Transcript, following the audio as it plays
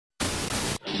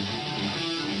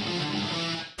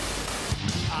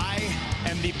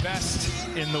the best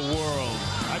in the world.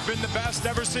 I've been the best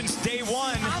ever since day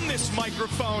one. On this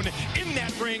microphone, in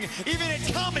that ring, even in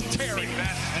commentary.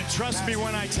 And trust me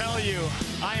when I tell you,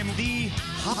 I am the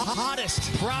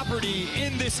hottest property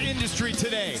in this industry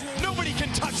today. Nobody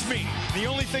can touch me. The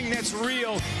only thing that's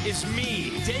real is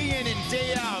me, day in and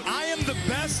day out. I am the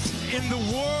best in the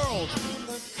world.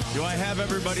 Do I have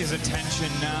everybody's attention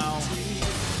now?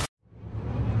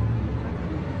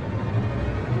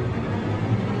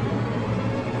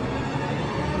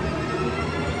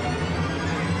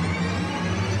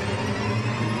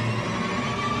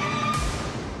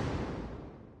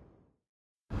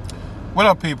 What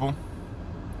up, people?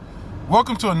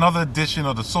 Welcome to another edition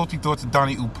of the Salty Thoughts of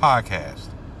Donnie podcast,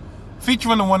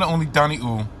 featuring the one and only Donnie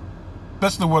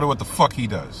best in the world at what the fuck he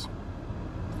does.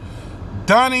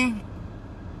 Donnie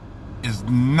is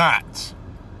not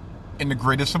in the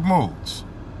greatest of moods,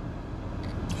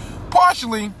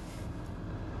 partially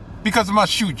because of my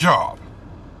shoot job.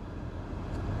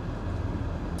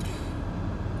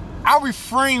 I'll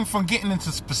refrain from getting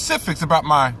into specifics about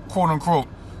my quote-unquote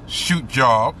shoot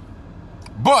job,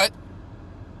 but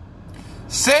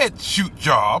said shoot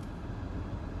job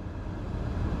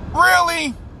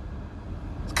really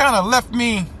kind of left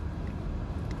me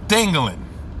dangling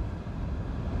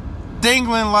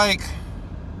like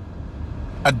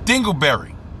a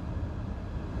dingleberry.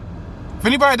 If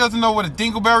anybody doesn't know what a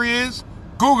dingleberry is,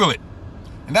 Google it.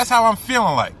 And that's how I'm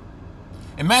feeling like.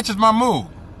 It matches my mood.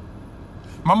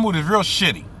 My mood is real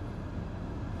shitty.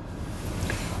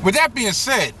 With that being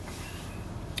said,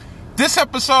 this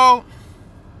episode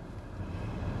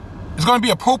is going to be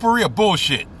a potpourri of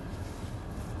bullshit.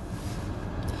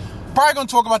 Probably going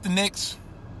to talk about the Knicks,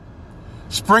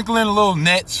 sprinkling a little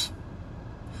Nets,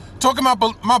 talking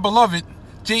about my beloved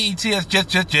Jets,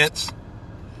 Jets,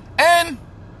 and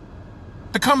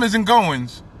the comings and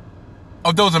goings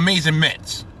of those amazing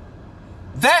Mets.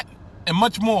 That and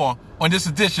much more on this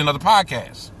edition of the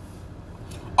podcast.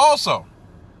 Also,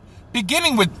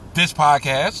 beginning with this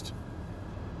podcast,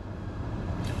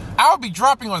 I'll be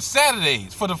dropping on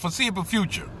Saturdays for the foreseeable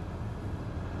future.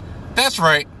 That's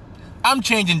right, I'm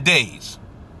changing days.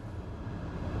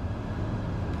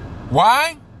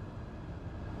 Why?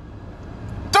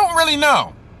 Don't really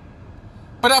know.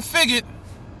 But I figured,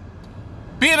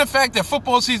 being the fact that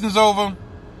football season's over,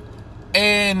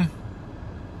 and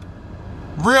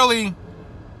really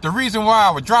the reason why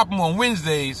I would drop them on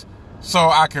Wednesdays, so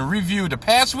I can review the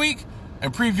past week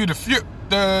and preview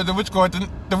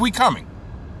the week coming.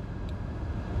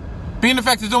 Being the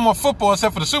fact there's no more football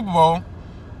except for the Super Bowl,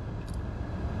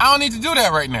 I don't need to do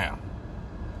that right now.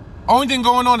 Only thing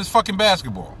going on is fucking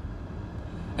basketball.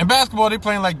 And basketball, they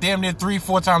playing like damn near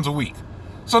 3-4 times a week.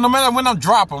 So no matter when I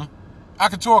drop them, I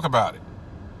can talk about it.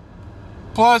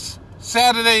 Plus,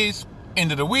 Saturdays,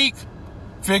 end of the week,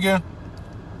 figure,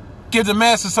 give the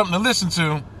masses something to listen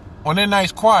to on their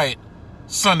nice quiet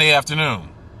Sunday afternoon.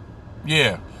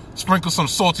 Yeah, sprinkle some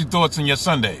salty thoughts in your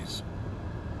Sundays.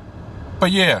 But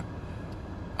yeah,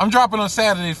 I'm dropping on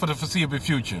Saturdays for the foreseeable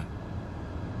future.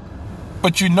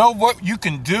 But you know what you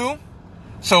can do?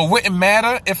 So it wouldn't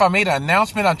matter if I made an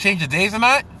announcement on change the days or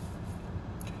not?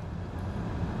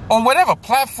 On whatever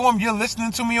platform you're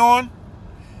listening to me on,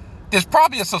 there's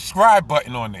probably a subscribe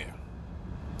button on there.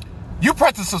 You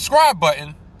press the subscribe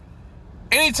button,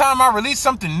 anytime I release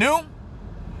something new,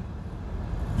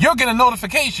 you'll get a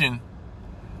notification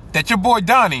that your boy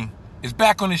Donnie is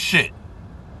back on his shit.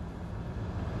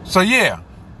 So yeah,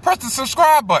 press the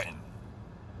subscribe button.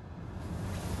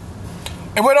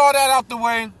 And with all that out the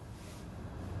way,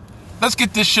 let's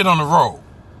get this shit on the road.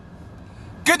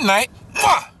 Good night,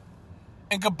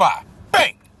 and goodbye.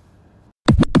 Bang!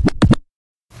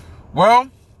 Well,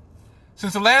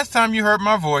 since the last time you heard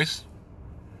my voice,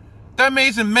 the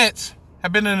amazing Mets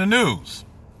have been in the news.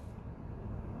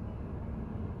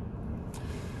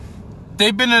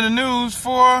 They've been in the news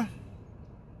for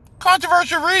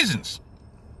controversial reasons.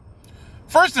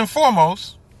 First and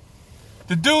foremost,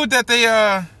 the dude that they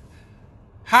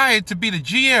hired to be the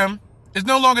GM is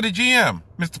no longer the GM,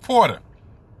 Mr. Porter.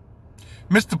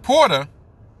 Mr. Porter,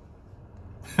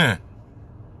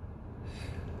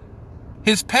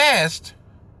 his past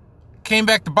came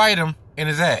back to bite him in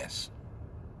his ass.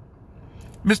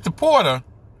 Mr. Porter,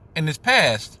 in his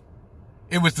past,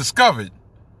 it was discovered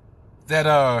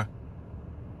that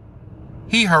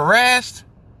he harassed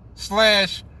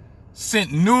 /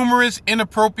 sent numerous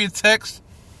inappropriate texts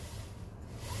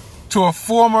to a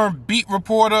former beat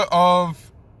reporter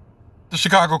of the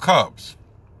Chicago Cubs,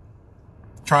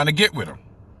 trying to get with him.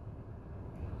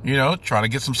 You know, trying to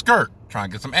get some skirt, trying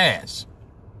to get some ass.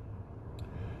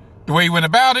 The way he went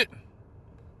about it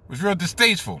was real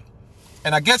distasteful.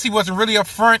 And I guess he wasn't really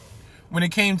upfront when it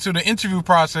came to the interview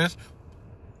process,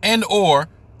 and or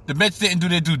the Mets didn't do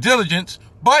their due diligence,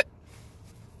 but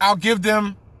I'll give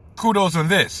them kudos on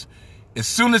this. As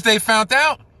soon as they found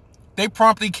out, they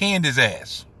promptly canned his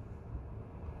ass.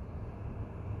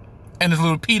 And his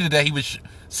little Peter that he was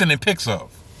sending pics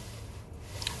of.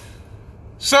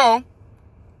 So,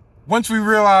 once we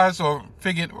realized or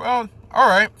figured, well, all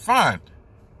right, fine.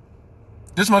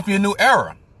 This must be a new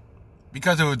era.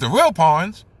 Because if it was the real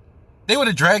pawns, they would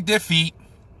have dragged their feet,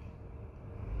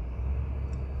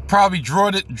 probably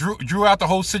drew out the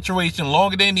whole situation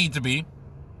longer than it needed to be,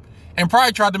 and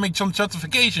probably tried to make some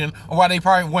justification of why they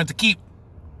probably wanted to keep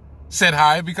said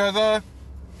hire, because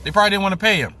they probably didn't want to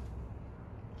pay him.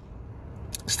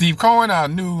 Steve Cohen, our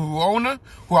new owner,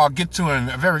 who I'll get to in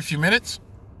a very few minutes,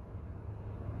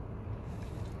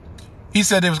 he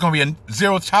said there was going to be a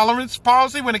zero tolerance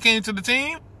policy when it came to the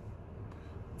team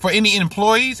for any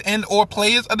employees and or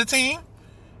players of the team.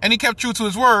 And he kept true to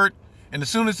his word. And as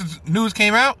soon as the news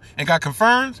came out and got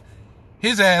confirmed,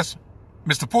 his ass,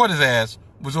 Mr. Porter's ass,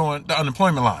 was on the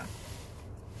unemployment line.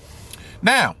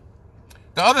 Now,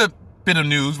 the other bit of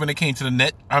news when it came to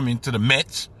the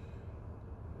Mets,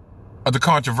 of the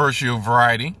controversial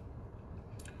variety,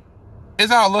 is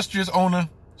our illustrious owner,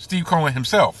 Steve Cohen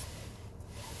himself.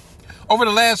 Over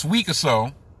the last week or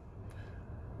so,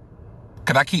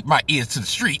 because I keep my ears to the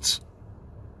streets,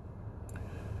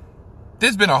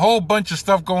 there's been a whole bunch of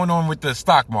stuff going on with the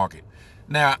stock market.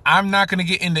 Now, I'm not going to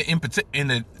get into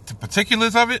the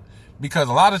particulars of it, because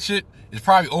a lot of shit is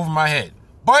probably over my head.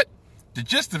 But the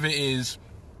gist of it is,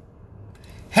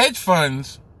 hedge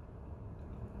funds,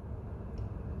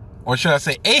 or should I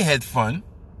say a hedge fund,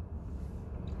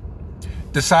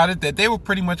 decided that they were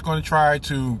pretty much going to try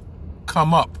to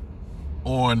come up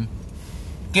on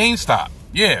GameStop.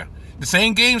 Yeah, the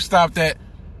same GameStop that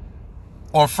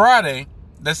on Friday,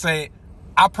 let's say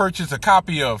I purchased a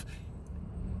copy of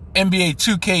NBA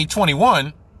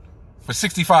 2K21 for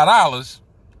 $65,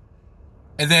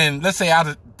 and then let's say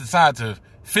I decide to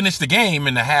finish the game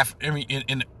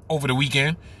in over the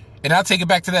weekend, and I'll take it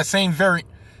back to that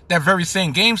very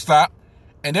same GameStop,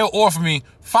 and they'll offer me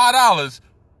 $5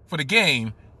 for the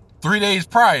game 3 days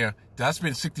prior that I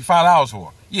spent $65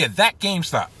 for. Yeah, that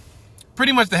GameStop.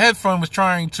 Pretty much the hedge fund was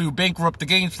trying to bankrupt the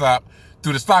GameStop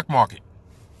through the stock market.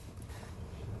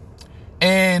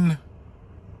 And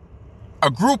a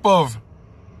group of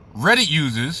Reddit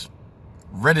users,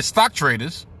 Reddit stock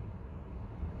traders,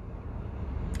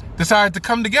 decided to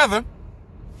come together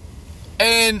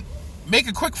and make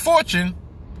a quick fortune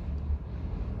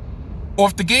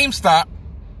off the GameStop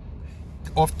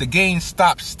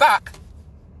stock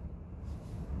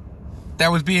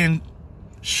that was being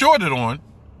shorted on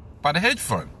by the hedge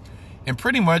fund, and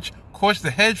pretty much cost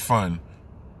the hedge fund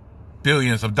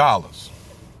billions of dollars.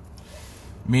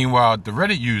 Meanwhile, the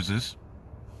Reddit users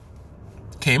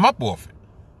came up off it.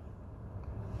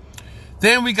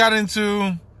 Then we got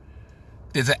into,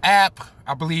 there's an app,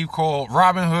 I believe, called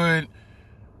Robinhood,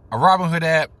 a Robinhood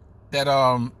app that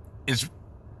is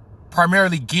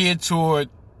primarily geared toward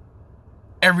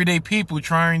everyday people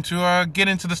trying to get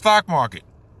into the stock market.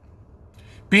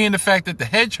 Being the fact that the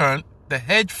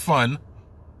hedge fund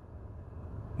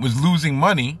was losing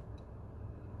money,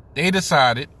 they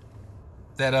decided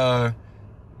that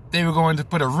they were going to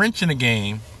put a wrench in the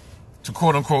game to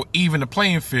quote unquote even the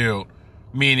playing field,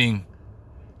 meaning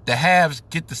the haves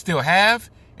get to still have,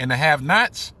 and the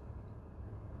have-nots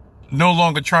no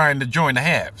longer trying to join the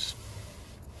haves.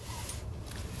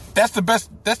 That's the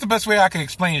best way I can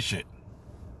explain shit.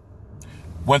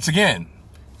 Once again,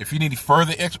 if you need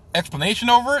further explanation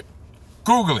over it,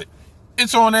 Google it.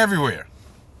 It's on everywhere.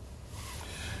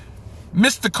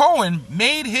 Mr. Cohen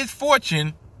made his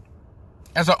fortune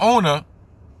as an owner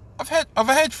of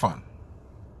a hedge fund.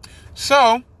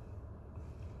 So,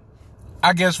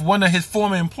 I guess one of his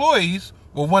former employees,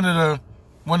 or one of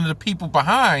the people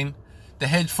behind the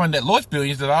hedge fund that lost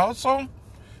billions of dollars. So,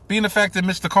 being the fact that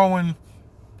Mr. Cohen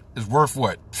is worth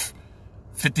what,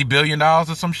 $50 billion or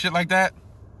some shit like that,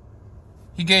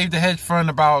 he gave the hedge fund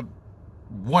about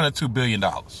 $1 or $2 billion.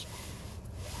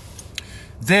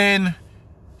 Then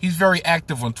he's very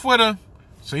active on Twitter,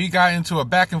 so he got into a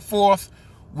back and forth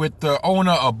with the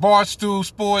owner of Barstool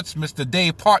Sports, Mr.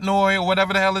 Dave Portnoy, or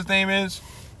whatever the hell his name is.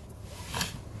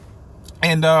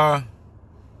 And a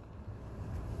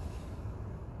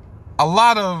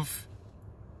lot of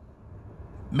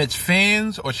Mets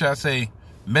fans, or should I say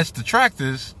Mets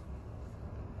detractors,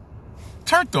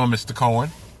 turned on Mr. Cohen,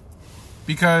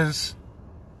 because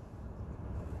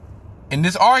in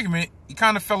this argument, he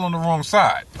kind of fell on the wrong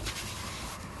side.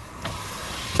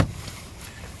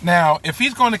 Now, if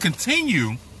he's going to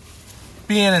continue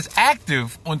being as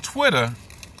active on Twitter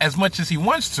as much as he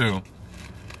wants to,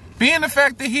 being the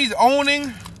fact that he's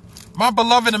owning my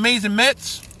beloved amazing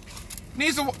Mets, he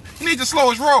needs to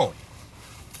slow his roll.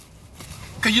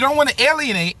 Because you don't want to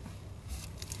alienate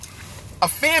a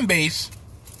fan base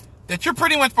that you're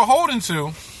pretty much beholden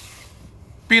to,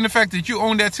 being the fact that you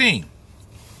own that team.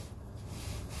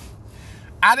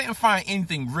 I didn't find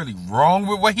anything really wrong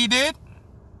with what he did.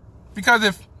 Because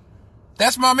if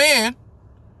that's my man,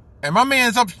 and my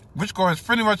man's up, which goes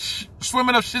pretty much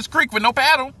swimming up Shit's Creek with no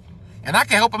paddle, and I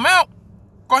can help him out,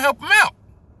 go help him out.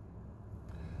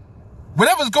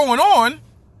 Whatever's going on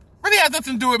really has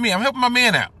nothing to do with me. I'm helping my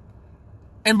man out.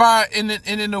 And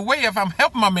in a way, if I'm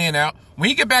helping my man out, when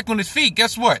he get back on his feet,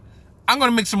 guess what? I'm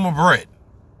going to make some more bread.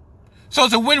 So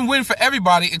it's a win-win for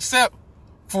everybody except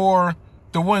for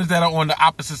the ones that are on the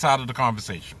opposite side of the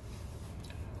conversation.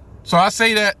 So I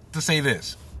say that to say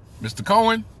this. Mr.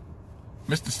 Cohen,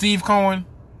 Mr. Steve Cohen,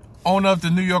 owner of the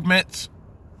New York Mets,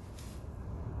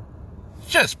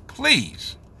 just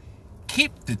please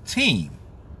keep the team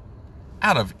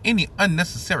out of any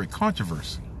unnecessary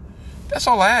controversy. That's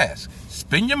all I ask.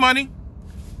 Spend your money,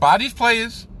 buy these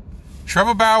players.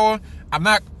 Trevor Bauer, I'm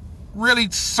not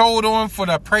really sold on for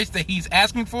the price that he's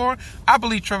asking for. I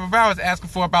believe Trevor Bauer is asking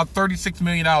for about $36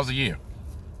 million a year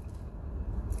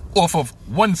off of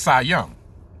one Cy Young.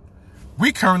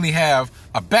 We currently have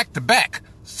a back-to-back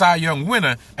Cy Young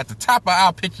winner at the top of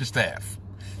our pitching staff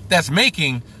that's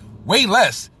making way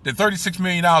less than $36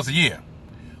 million a year,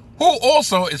 who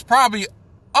also is probably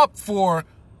up for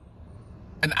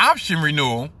an option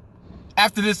renewal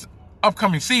after this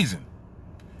upcoming season.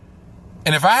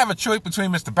 And if I have a choice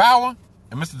between Mr. Bauer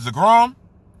and Mr. DeGrom,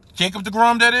 Jacob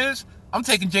DeGrom that is, I'm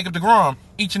taking Jacob DeGrom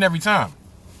each and every time.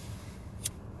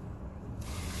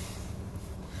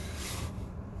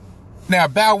 Now,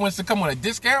 if Bauer wants to come on a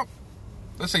discount,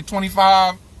 let's say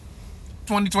 25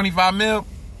 mil,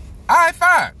 all right,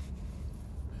 fine.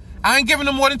 I ain't giving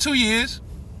him more than 2 years.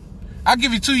 I'll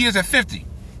give you 2 years at 50.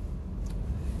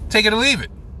 Take it or leave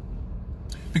it.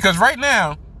 Because right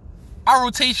now, our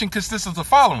rotation consists of the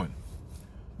following.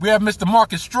 We have Mr.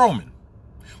 Marcus Stroman.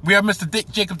 We have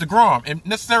Mr. Jacob DeGrom, and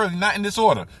necessarily not in this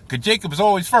order, because Jacob is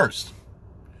always first.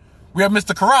 We have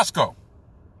Mr. Carrasco.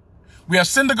 We have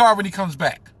Syndergaard when he comes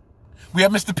back. We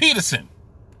have Mr. Peterson.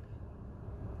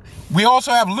 We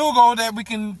also have Lugo that we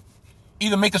can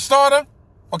either make a starter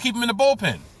or keep him in the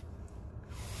bullpen.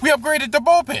 We upgraded the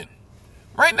bullpen.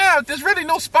 Right now, there's really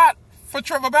no spot for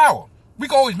Trevor Bauer. We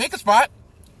can always make a spot.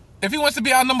 If he wants to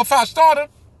be our number 5 starter,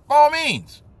 by all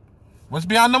means. Wants to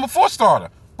be our number 4 starter,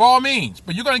 by all means.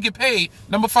 But you're going to get paid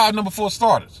number 5, number 4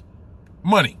 starters.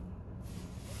 Money.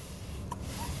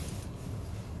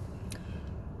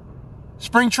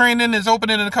 Spring training is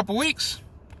opening in a couple weeks.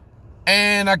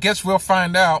 And I guess we'll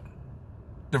find out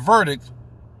the verdict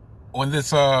on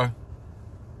this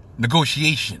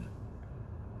negotiation.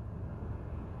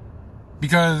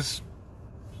 Because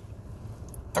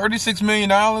 $36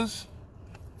 million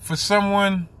for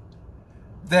someone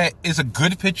that is a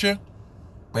good pitcher,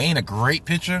 but ain't a great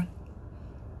pitcher,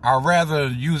 I'd rather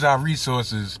use our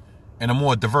resources in a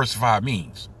more diversified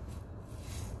means.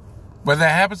 Whether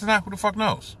that happens or not, who the fuck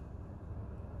knows?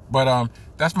 But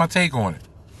that's my take on it.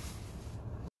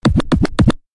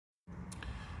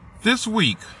 This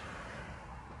week,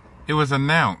 it was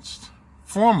announced,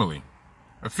 formally,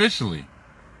 officially,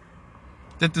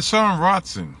 that Deshaun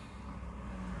Watson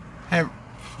had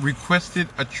requested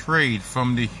a trade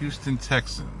from the Houston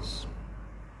Texans.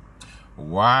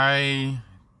 Why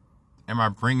am I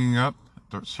bringing up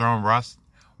Deshaun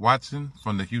Watson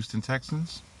from the Houston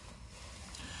Texans?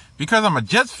 Because I'm a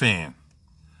Jets fan.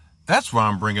 That's why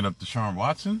I'm bringing up Deshaun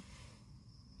Watson.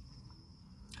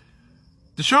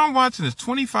 Deshaun Watson is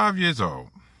 25 years old.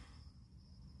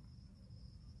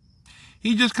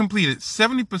 He just completed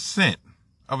 70%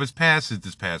 of his passes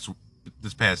this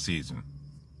past season.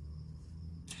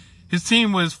 His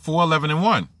team was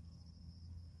 4-11-1.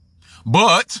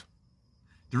 But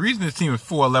the reason his team was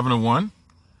 4-11-1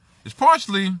 is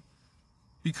partially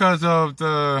because of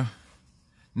the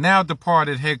now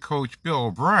departed head coach Bill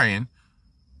O'Brien,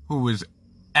 who was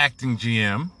acting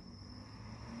GM,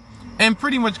 and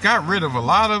pretty much got rid of a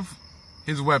lot of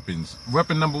his weapons.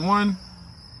 Weapon number 1,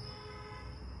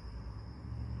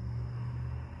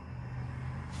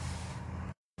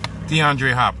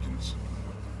 DeAndre Hopkins.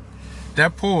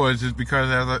 That pause is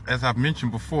because, as I've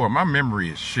mentioned before, my memory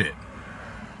is shit.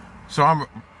 So I'm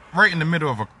right in the middle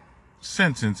of a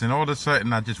sentence, and all of a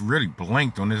sudden I just really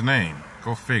blanked on his name.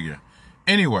 Go figure.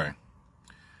 Anyway,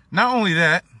 not only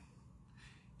that,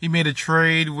 He made a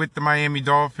trade with the Miami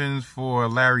Dolphins for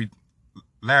Larry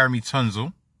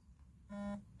Tunsil,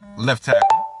 left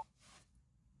tackle.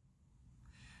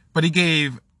 But he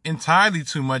gave entirely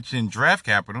too much in draft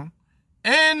capital,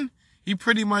 and he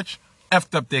pretty much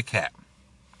effed up their cap.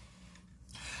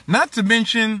 Not to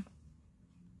mention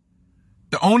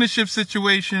the ownership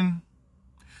situation,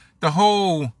 the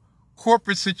whole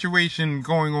corporate situation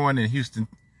going on in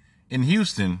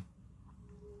Houston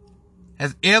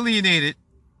has alienated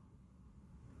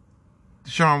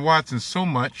Deshaun Watson so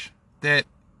much that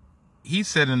he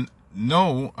said in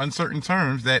no uncertain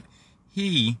terms that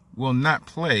he will not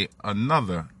play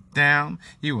another down.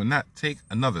 He will not take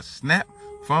another snap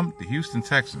from the Houston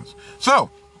Texans. So,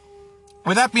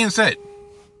 with that being said,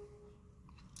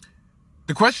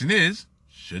 the question is,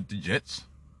 should the Jets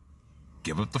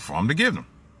give up the farm to give them?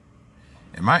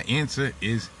 And my answer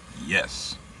is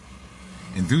yes.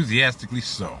 Enthusiastically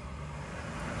so.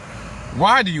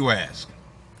 Why do you ask?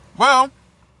 Well,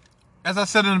 as I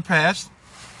said in the past,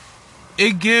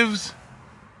 it gives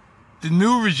the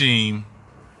new regime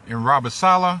in Robert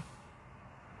Saleh,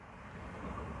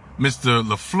 Mr.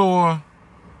 LaFleur,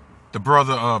 the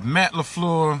brother of Matt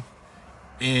LaFleur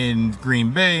in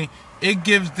Green Bay, it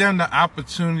gives them the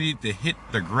opportunity to hit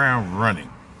the ground running.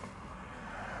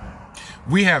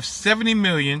 We have $70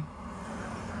 million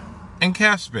in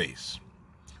cap space.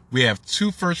 We have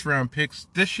 2 first-round picks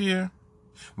this year.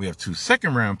 We have 2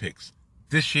 second-round picks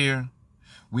this year.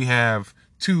 We have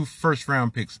 2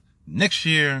 first-round picks next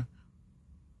year.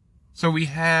 So we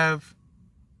have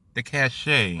the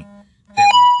cachet that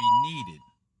would be needed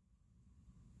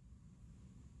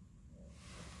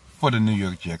for the New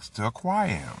York Jets to acquire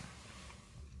him.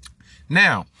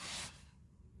 Now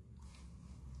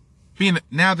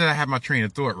that I have my train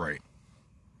of thought right,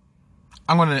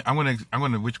 I'm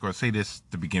gonna say this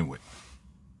to begin with.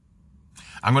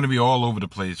 I'm gonna be all over the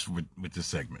place with this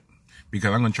segment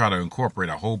because I'm gonna try to incorporate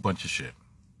a whole bunch of shit.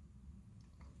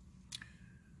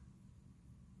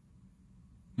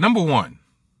 Number one,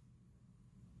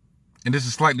 and this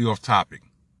is slightly off topic,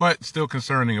 but still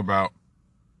concerning about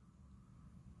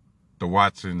the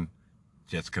Watson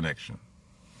Jets connection.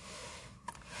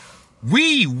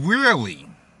 We really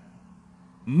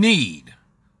need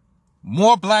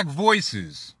more black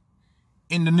voices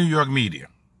in the New York media,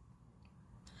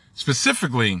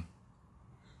 specifically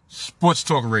sports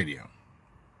talk radio.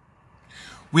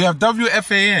 We have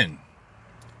WFAN,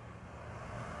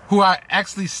 who I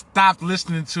actually stopped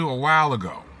listening to a while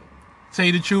ago. Tell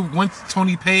you the truth, once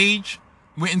Tony Page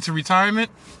went into retirement,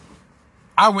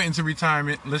 I went into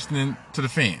retirement listening to the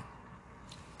Fan.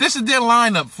 This is their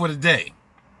lineup for the day.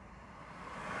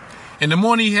 In the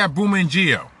morning, you have Boomer and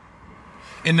Gio.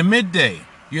 In the midday,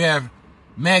 you have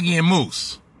Maggie and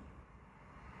Moose.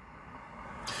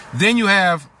 Then you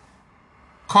have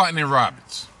Carton and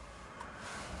Roberts.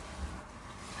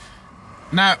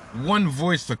 Not one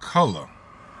voice of color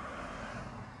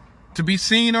to be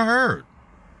seen or heard.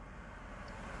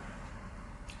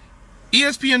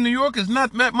 ESPN New York is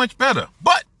not that much better,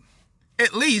 but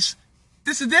at least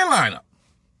this is their lineup.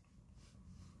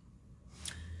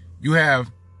 You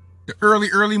have the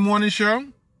early morning show,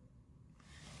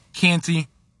 Canty,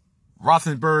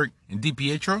 Rothenberg, and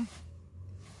DiPietro.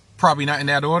 Probably not in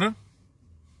that order,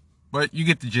 but you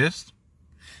get the gist.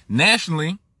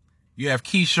 Nationally, you have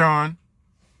Keyshawn,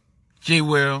 J.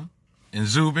 Will, and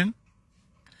Zubin.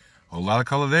 A whole lot of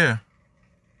color there.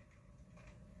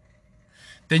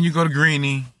 Then you go to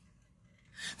Greeny.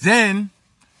 Then,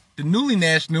 the newly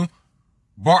national,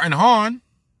 Bart and Hahn.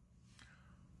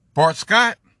 Bart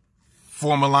Scott,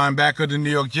 former linebacker of the New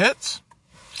York Jets.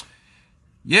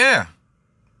 Yeah.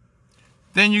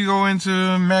 Then you go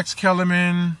into Max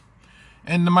Kellerman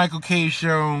and the Michael K.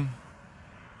 Show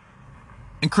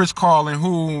and Chris Carlin,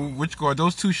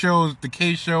 those 2 shows, the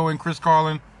K. Show and Chris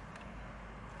Carlin,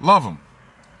 love them.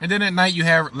 And then at night you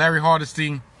have Larry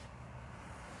Hardesty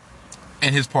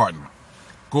and his partner,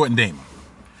 Gordon Damer.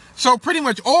 So pretty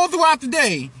much all throughout the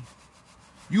day,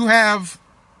 you have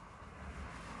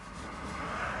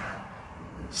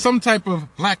some type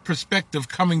of black perspective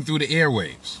coming through the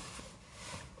airwaves.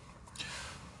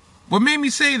 What made me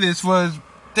say this was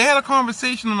they had a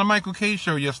conversation on the Michael K.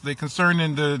 Show yesterday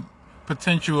concerning the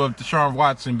potential of Deshaun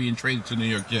Watson being traded to the New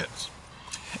York Jets.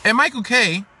 And Michael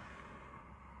K.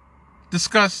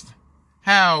 discussed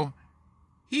how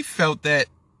he felt that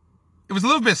it was a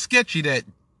little bit sketchy that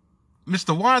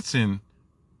Mr. Watson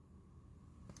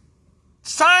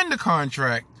signed the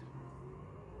contract,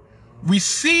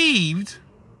 received,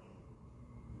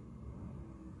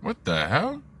 what the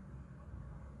hell?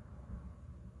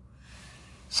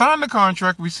 signed the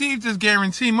contract, received his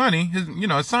guarantee money, his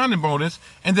signing bonus,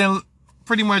 and then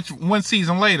pretty much one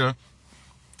season later,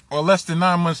 or less than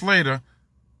 9 months later,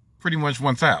 pretty much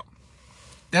wants out.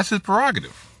 That's his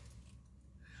prerogative.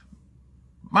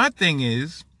 My thing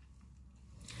is,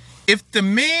 if the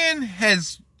man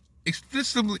has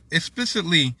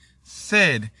explicitly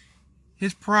said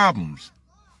his problems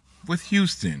with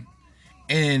Houston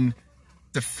and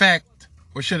the fact,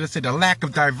 or should I say the lack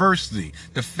of diversity,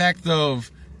 the fact of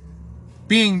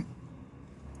him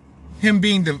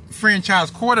being the franchise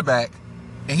quarterback,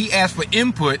 and he asked for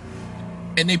input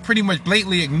and they pretty much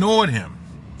blatantly ignored him,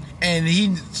 and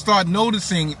he started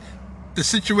noticing the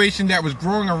situation that was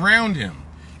growing around him,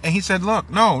 and he said, look,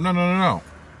 no,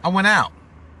 I went out.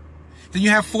 Then you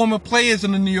have former players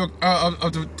in the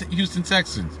of the Houston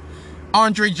Texans,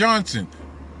 Andre Johnson,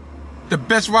 the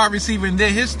best wide receiver in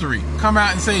their history, come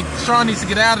out and say Deshaun needs to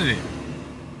get out of there.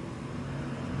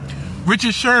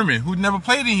 Richard Sherman, who never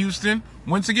played in Houston,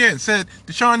 once again said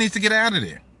Deshaun needs to get out of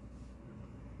there.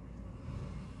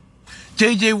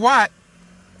 J.J. Watt,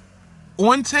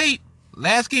 on tape,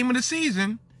 last game of the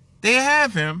season, they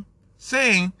have him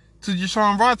saying to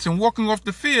Deshaun Watson, walking off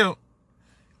the field,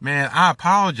 man, I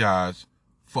apologize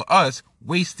for us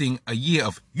wasting a year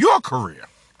of your career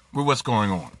with what's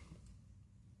going on.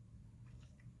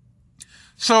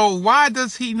 So why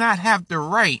does he not have the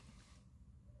right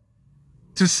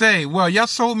to say, well, y'all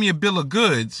sold me a bill of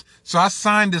goods, so I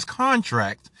signed this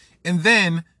contract, and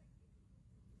then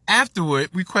afterward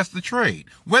request the trade?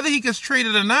 Whether he gets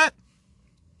traded or not,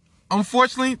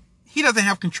 unfortunately, he doesn't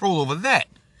have control over that.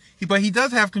 But he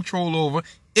does have control over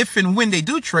if and when they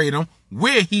do trade him,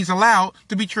 where he's allowed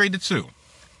to be traded to.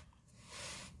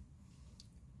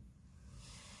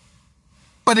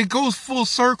 But it goes full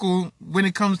circle when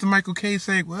it comes to Michael Kay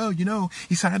saying, well,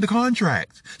 he signed the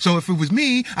contract. So if it was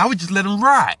me, I would just let him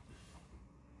ride.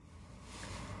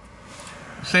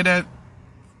 Say that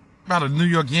about a New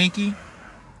York Yankee?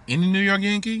 Any New York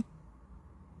Yankee?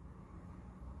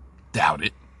 Doubt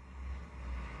it.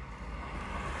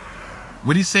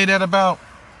 Would he say that about?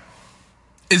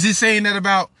 Is he saying that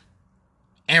about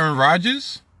Aaron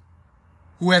Rodgers,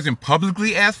 who hasn't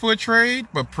publicly asked for a trade,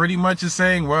 but pretty much is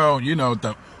saying, well,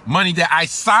 the money that I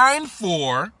signed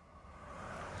for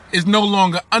is no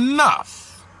longer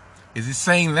enough? Is he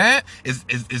saying that? Is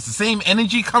the same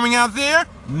energy coming out there?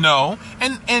 No.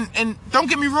 And don't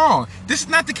get me wrong, this is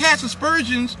not to cast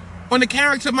aspersions on the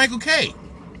character of Michael Kay.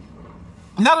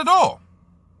 Not at all.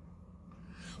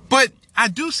 But I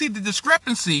do see the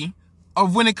discrepancy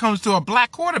of when it comes to a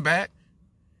black quarterback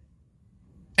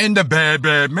and the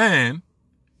bad man,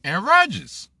 Aaron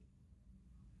Rodgers.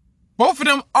 Both of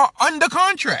them are under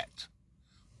contract.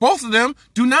 Both of them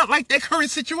do not like their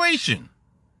current situation.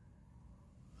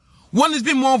 One has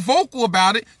been more vocal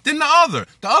about it than the other.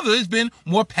 The other has been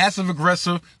more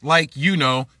passive-aggressive, like,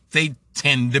 they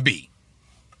tend to be.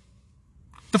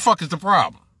 The fuck is the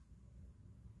problem?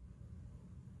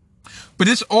 But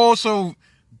this also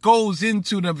goes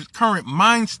into the current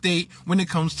mind state when it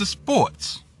comes to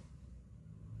sports.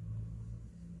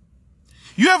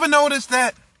 You ever notice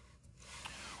that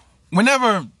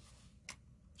whenever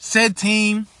said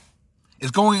team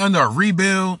is going under a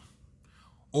rebuild,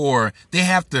 or they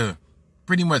have to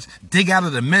pretty much dig out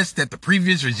of the mess that the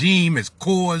previous regime has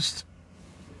caused,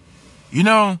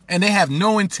 and they have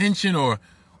no intention or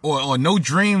no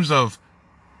dreams of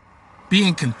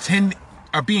being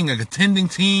a contending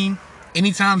team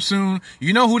anytime soon,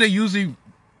 you know who they usually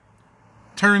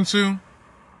turn to?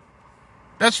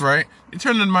 That's right. They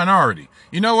turn to the minority.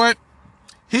 You know what?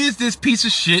 Here's this piece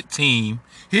of shit team.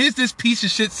 Here's this piece of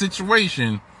shit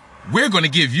situation. We're going to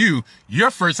give you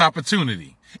your first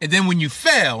opportunity. And then when you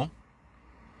fail,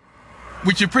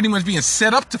 which you're pretty much being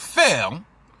set up to fail,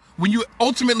 when you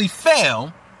ultimately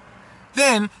fail,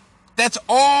 then that's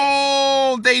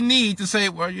all they need to say,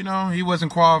 well, he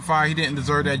wasn't qualified. He didn't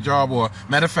deserve that job. Or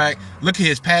matter of fact, look at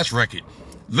his past record.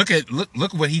 Look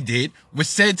what he did with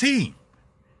said team.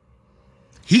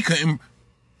 He couldn't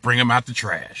bring him out the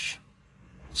trash.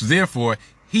 So therefore,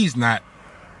 he's not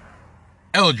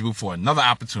eligible for another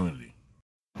opportunity.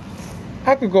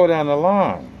 I could go down the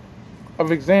line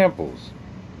of examples.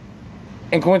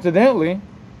 And coincidentally,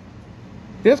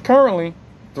 there's currently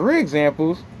 3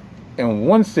 examples in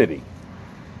one city.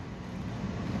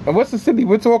 And what's the city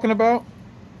we're talking about?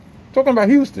 We're talking about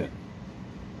Houston.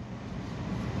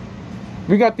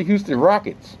 We got the Houston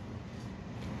Rockets,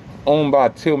 owned by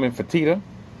Tillman Fertitta,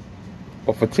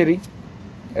 or Fertitti,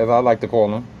 as I like to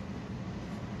call him.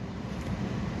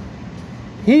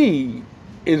 He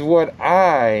is what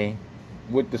I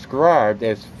would describe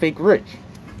as fake rich.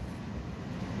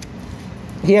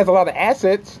 He has a lot of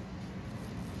assets,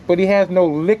 but he has no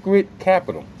liquid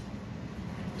capital.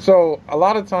 So a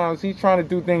lot of times he's trying to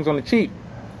do things on the cheap.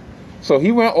 So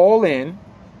he went all in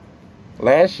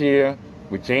last year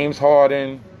with James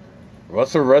Harden,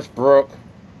 Russell Westbrook,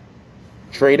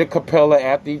 traded Capella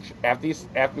after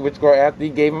he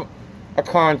gave him a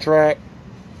contract,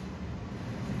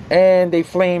 and they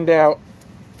flamed out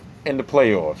in the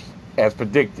playoffs as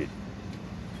predicted.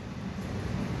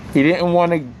 He didn't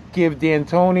want to give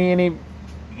D'Antoni any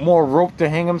more rope to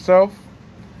hang himself,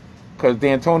 because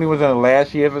D'Antoni was in the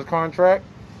last year of his contract.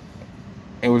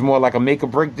 It was more like a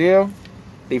make-or-break deal.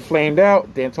 They flamed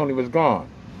out. D'Antoni was gone.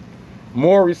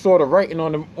 Morey sort of writing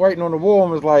on the wall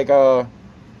and was like,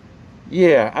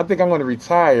 yeah, I think I'm going to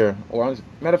retire. Or,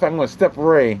 matter of fact, I'm going to step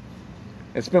away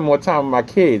and spend more time with my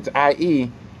kids,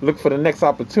 i.e., look for the next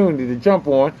opportunity to jump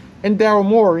on. And Daryl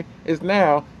Morey is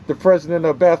now the president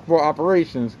of basketball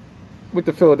operations with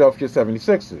the Philadelphia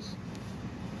 76ers.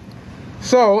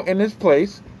 So, in this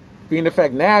place, being the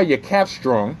fact now you're cap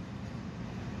strong,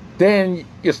 then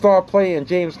your star player and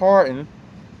James Harden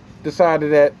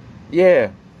decided that,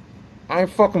 yeah, I ain't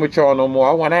fucking with y'all no more.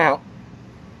 I want out.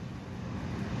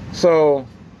 So,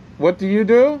 what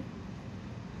do?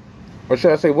 Or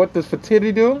should I say, what does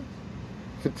Fertitti do?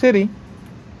 Fertitti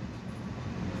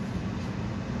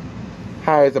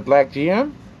hires a black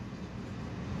GM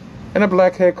and a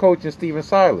black head coach in Steven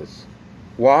Silas.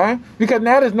 Why? Because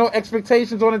now there's no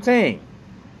expectations on the team.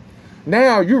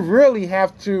 Now you really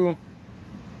have to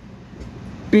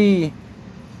be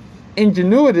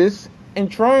ingenuitous in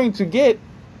trying to get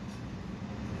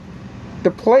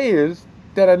the players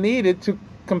that are needed to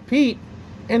compete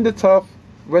in the tough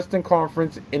Western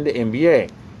Conference in the NBA.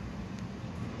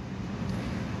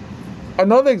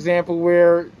 Another example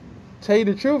where, tell you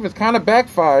the truth, it's kind of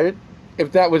backfired,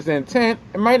 if that was the intent,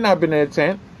 it might not have been the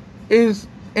intent, is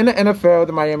in the NFL,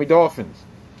 the Miami Dolphins.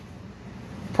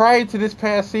 Prior to this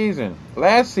past season,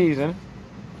 last season,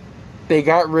 they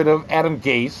got rid of Adam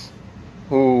Gase,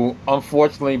 who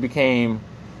unfortunately became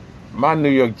my New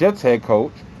York Jets head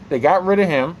coach. They got rid of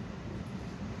him.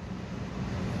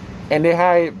 And they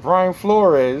hired Brian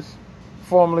Flores,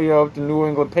 formerly of the New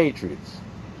England Patriots.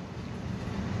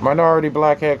 Minority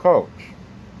black head coach.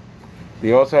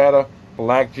 They also had a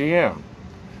black GM.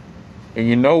 And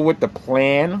you know what the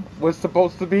plan was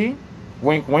supposed to be?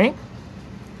 Wink, wink.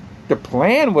 The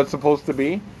plan was supposed to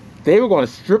be they were going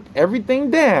to strip everything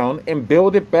down and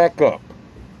build it back up.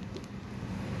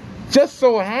 Just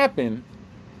so happened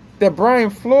that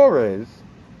Brian Flores,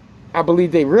 I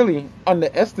believe they really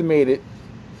underestimated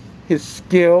his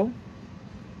skill,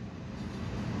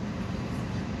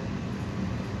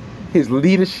 his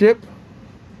leadership,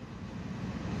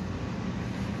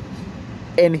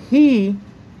 and he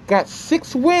got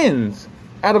 6 wins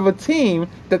out of a team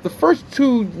that the first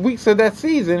 2 weeks of that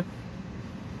season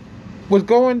was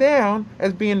going down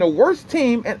as being the worst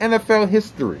team in NFL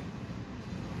history.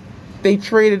 They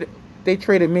traded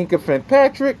Minkah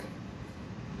Fitzpatrick.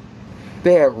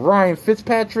 They had Ryan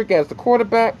Fitzpatrick as the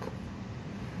quarterback.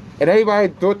 And everybody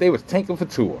thought they was tanking for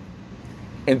Tua.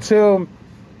 Until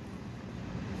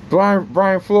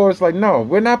Brian Flores like, no,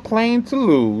 we're not playing to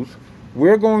lose.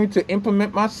 We're going to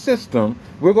implement my system.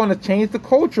 We're going to change the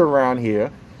culture around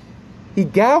here. He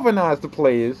galvanized the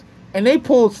players, and they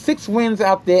pulled 6 wins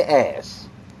out their ass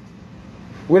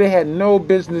where they had no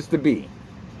business to be.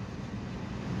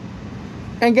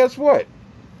 And guess what?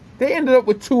 They ended up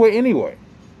with Tua anyway.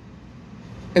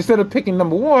 Instead of picking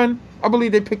number 1, I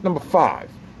believe they picked number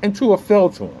 5. And Tua fell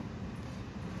to him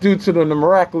due to the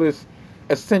miraculous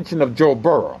ascension of Joe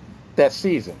Burrow that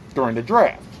season during the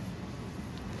draft.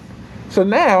 So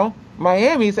now,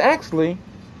 Miami's actually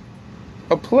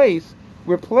a place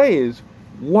where players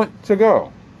want to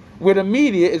go, where the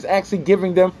media is actually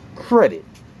giving them credit.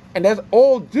 And that's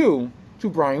all due to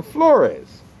Brian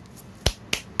Flores.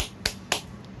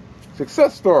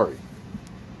 Success story.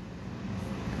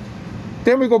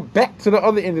 Then we go back to the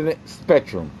other end of the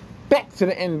spectrum, back to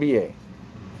the NBA.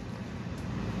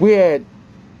 We had,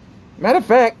 matter of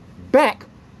fact, back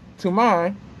to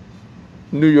my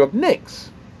New York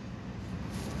Knicks.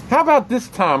 How about this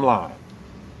timeline?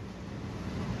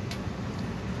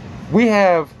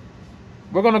 We're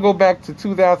going to go back to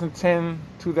 2010,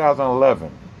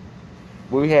 2011,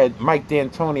 where we had Mike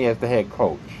D'Antoni as the head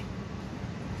coach.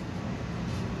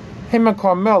 Him and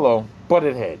Carmelo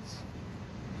butted heads.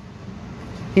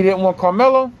 He didn't want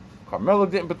Carmelo. Carmelo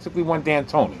didn't particularly want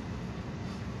D'Antoni.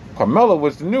 Carmelo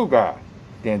was the new guy.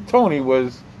 D'Antoni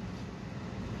was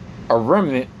a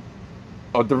remnant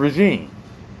of the regime.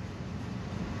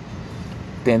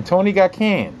 D'Antoni got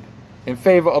canned in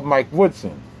favor of Mike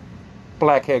Woodson,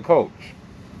 black head coach.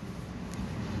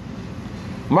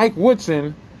 Mike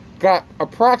Woodson got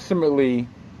approximately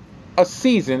a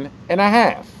season and a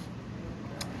half.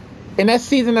 In that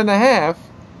season and a half,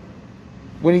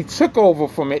 when he took over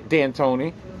from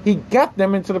D'Antoni, he got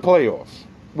them into the playoffs,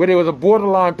 where there was a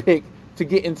borderline pick to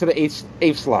get into the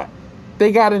eighth slot.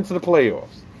 They got into the playoffs.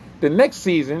 The next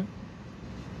season,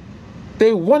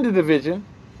 they won the division,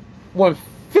 won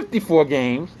 54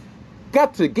 games,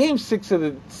 got to Game 6 of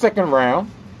the second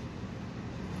round,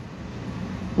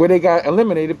 where they got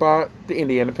eliminated by the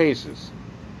Indiana Pacers.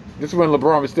 This is when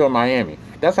LeBron was still in Miami.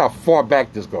 That's how far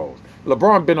back this goes.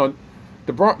 LeBron's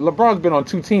been on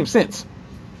two teams since.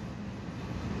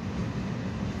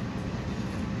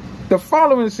 The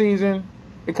following season,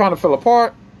 it kind of fell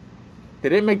apart. They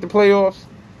didn't make the playoffs,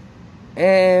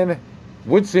 and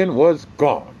Woodson was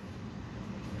gone.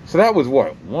 So that was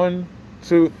what?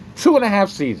 2.5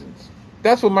 seasons.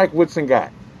 That's what Mike Woodson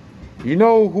got. You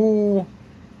know who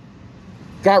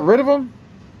got rid of him?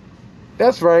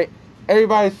 That's right.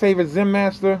 Everybody's favorite Zen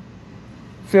master,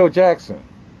 Phil Jackson.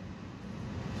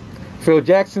 Phil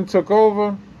Jackson took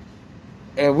over,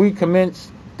 and we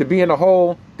commenced to be in a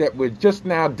hole that we're just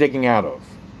now digging out of.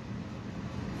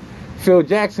 Phil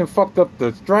Jackson fucked up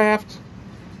the draft.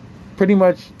 Pretty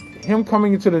much him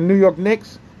coming into the New York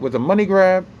Knicks was a money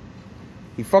grab.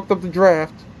 He fucked up the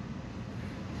draft.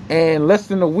 And less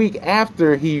than a week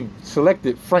after he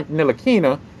selected Frank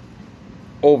Ntilikina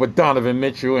over Donovan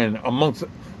Mitchell and amongst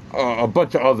a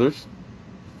bunch of others,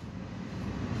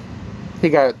 he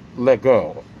got let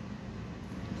go.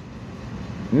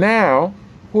 Now,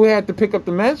 who had to pick up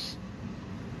the mess?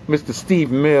 Mr.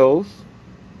 Steve Mills,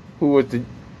 who was the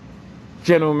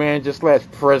general manager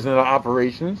 / president of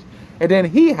operations. And then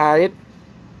he hired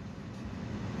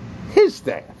his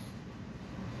staff,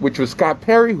 which was Scott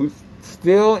Perry, who's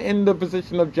still in the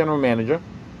position of general manager.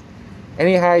 And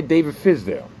he hired David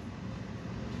Fizdale.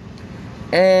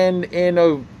 And in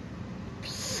a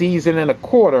season and a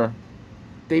quarter,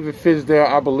 David Fizdale,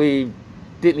 I believe,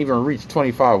 didn't even reach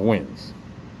 25 wins.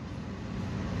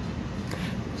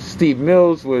 Steve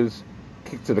Mills was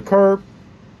kicked to the curb.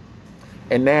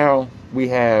 And now we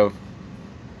have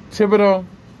Thibodeau,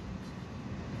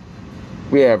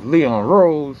 we have Leon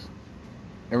Rose,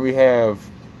 and we have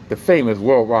the famous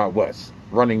World Wide West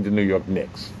running the New York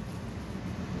Knicks.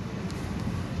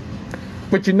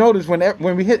 But you notice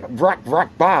when we hit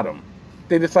rock bottom,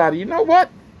 they decided, you know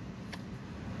what?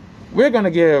 We're going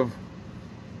to give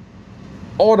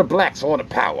all the blacks all the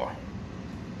power.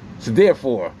 So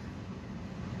therefore,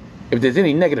 if there's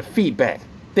any negative feedback,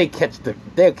 they'll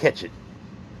catch it.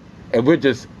 And we'll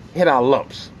just hit our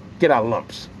lumps, get our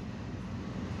lumps.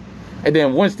 And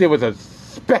then once there was a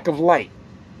speck of light,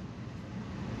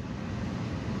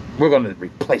 we're going to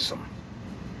replace them.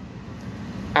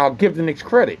 I'll give the Knicks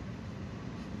credit.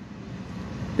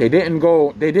 They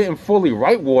didn't fully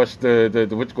whitewash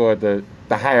the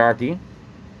hierarchy.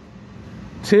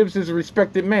 Tibbs is a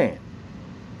respected man.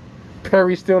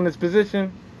 Perry's still in his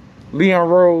position. Leon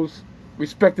Rose,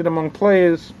 respected among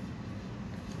players.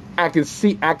 I can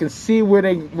see where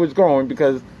they was going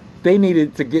because they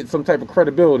needed to get some type of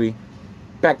credibility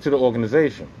back to the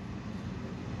organization.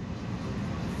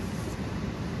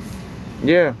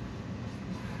 Yeah.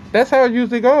 That's how it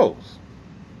usually goes.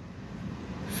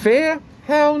 Fair?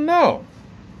 Hell no.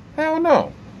 Hell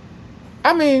no.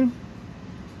 I mean,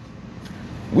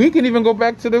 we can even go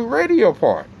back to the radio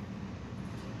part.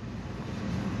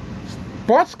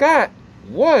 Bart Scott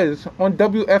was on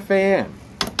WFAN.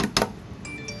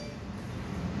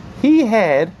 He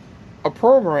had a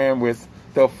program with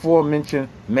the aforementioned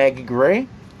Maggie Gray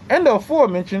and the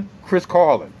aforementioned Chris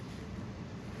Carlin.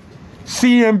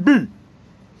 CMB.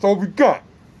 That's all we got.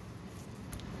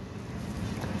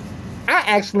 I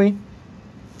actually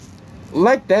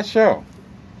liked that show.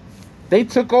 They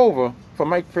took over for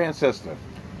Mike Francesa.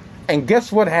 And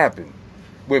guess what happened?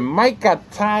 When Mike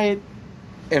got tired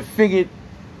and figured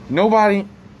nobody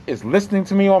is listening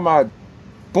to me on my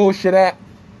bullshit app,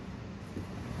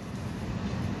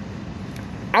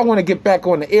 I want to get back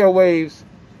on the airwaves.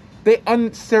 They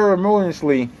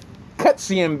unceremoniously cut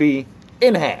CMB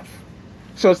in half.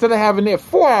 So instead of having their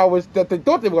 4 hours that they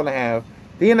thought they were going to have,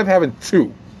 they ended up having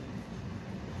 2.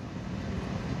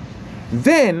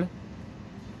 Then,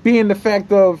 being the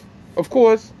fact of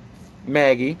course,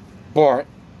 Maggie, Bart,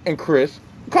 and Chris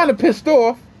kind of pissed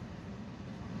off,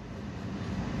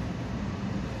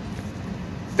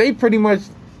 they pretty much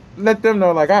let them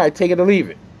know, like, all right, take it or leave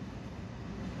it.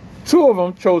 2 of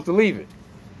them chose to leave it.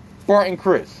 Bart and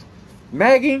Chris.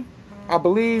 Maggie, I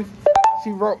believe, she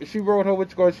wrote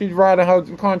her, she's riding her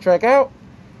contract out,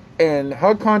 and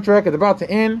her contract is about to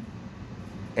end,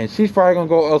 and she's probably going to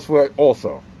go elsewhere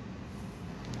also.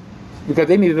 because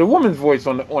they needed a woman's voice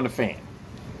on the fan.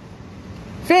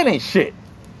 Fan ain't shit.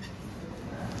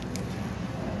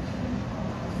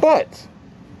 But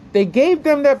they gave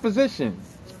them that position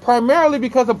primarily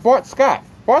because of Bart Scott.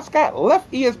 Bart Scott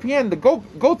left ESPN to go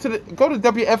to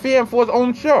WFAN for his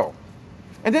own show.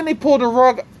 And then they pulled the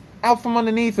rug out from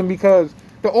underneath him because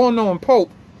the all-knowing Pope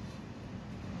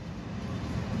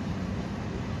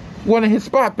wanted his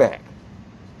spot back.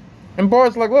 And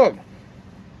Bart's like, look,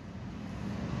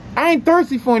 I ain't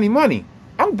thirsty for any money.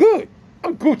 I'm good.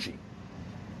 I'm Gucci.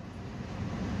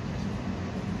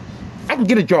 I can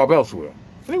get a job elsewhere.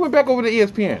 And he went back over to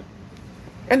ESPN.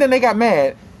 And then they got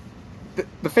mad.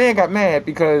 The fan got mad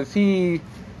because he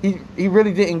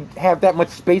really didn't have that much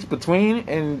space between,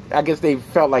 and I guess they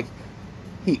felt like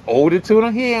he owed it to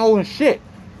them. He ain't owing shit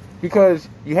because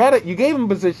you gave him a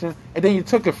position and then you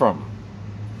took it from him.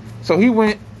 So he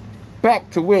went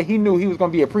back to where he knew he was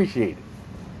going to be appreciated.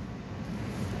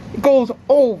 It goes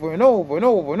over and over and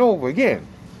over and over again.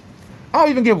 I'll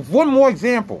even give one more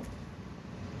example.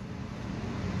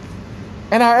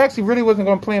 And I actually really wasn't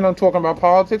going to plan on talking about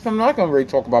politics. I'm not going to really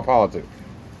talk about politics.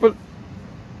 But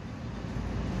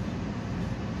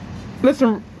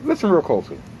listen real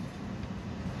closely.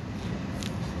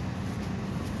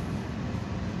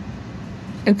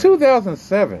 In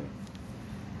 2007,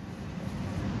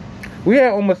 we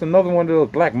had almost another one of those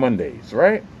Black Mondays,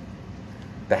 right?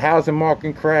 The housing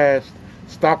market crashed.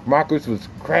 Stock markets was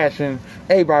crashing.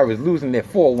 Everybody was losing their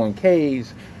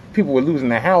 401ks. People were losing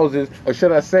their houses. Or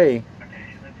should I say,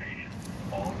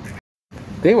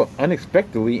 they were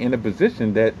unexpectedly in a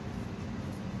position that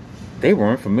they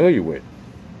weren't familiar with.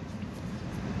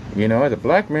 You know, as a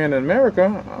black man in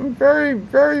America, I'm very,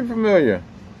 very familiar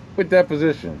with that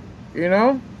position. You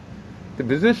know, the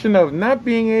position of not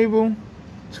being able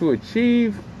to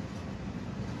achieve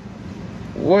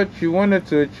what you wanted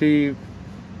to achieve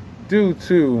due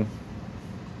to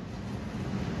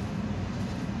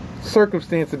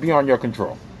circumstances beyond your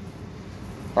control.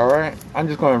 All right, I'm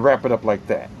just going to wrap it up like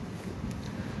that.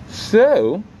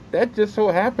 So that just so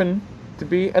happened to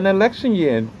be an election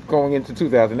year going into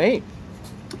 2008.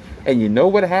 And you know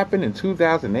what happened in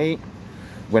 2008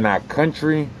 when our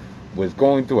country was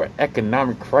going through an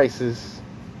economic crisis?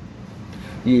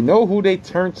 You know who they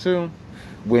turned to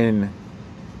when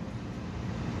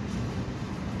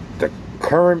the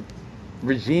current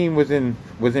regime was in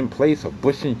place of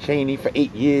Bush and Cheney for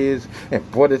 8 years and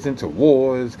brought us into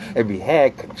wars, and we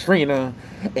had Katrina,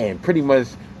 and pretty much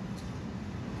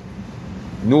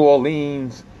New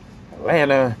Orleans,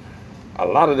 Atlanta, a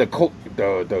lot of the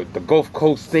Gulf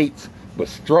Coast states were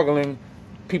struggling.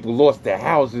 People lost their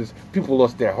houses. People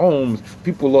lost their homes.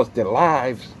 People lost their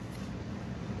lives.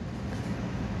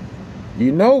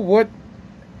 You know what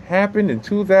happened in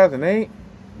 2008?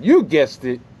 You guessed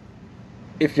it.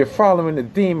 If you're following the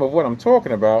theme of what I'm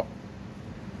talking about,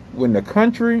 when the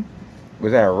country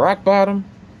was at rock bottom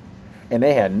and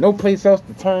they had no place else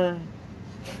to turn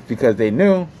because they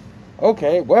knew,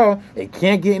 okay, well, it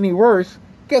can't get any worse.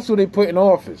 Guess who they put in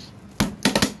office?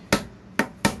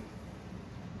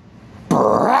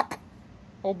 Barack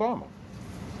Obama.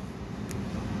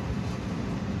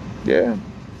 Yeah.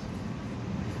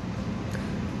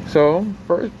 So,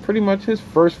 pretty much his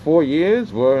first 4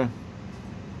 years were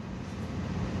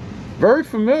very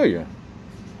familiar.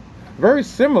 Very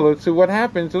similar to what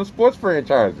happens in sports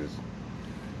franchises.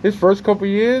 His first couple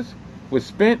years was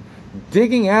spent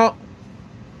digging out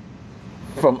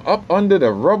from up under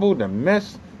the rubble, the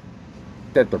mess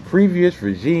that the previous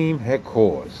regime had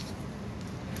caused.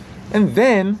 And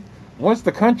then, once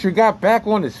the country got back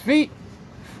on its feet,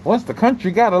 once the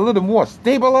country got a little more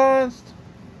stabilized,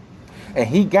 and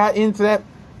he got into that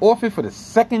office for a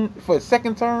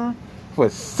second term, for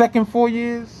his second 4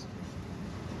 years,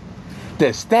 the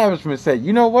establishment said,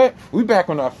 you know what? We back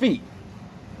on our feet.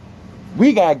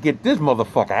 We gotta get this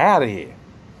motherfucker out of here.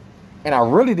 And I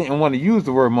really didn't want to use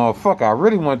the word motherfucker. I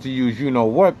really wanted to use you know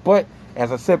what. But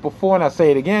as I said before, and I say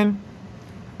it again,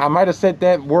 I might have said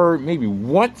that word maybe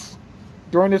once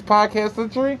during this podcast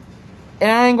century,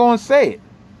 and I ain't going to say it.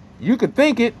 You could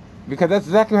think it, because that's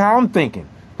exactly how I'm thinking.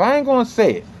 But I ain't going to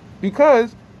say it,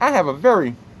 because I have a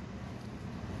very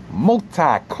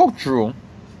multicultural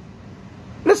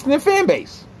listening fan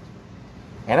base.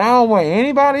 And I don't want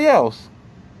anybody else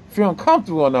feeling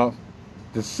comfortable enough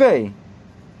to say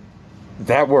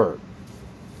that word.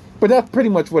 But that's pretty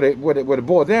much what it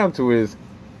boils down to is,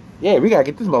 yeah, we gotta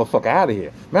get this motherfucker out of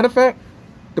here. Matter of fact,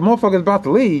 the motherfucker's about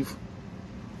to leave,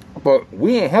 but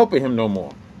we ain't helping him no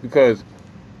more because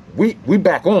we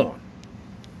back on.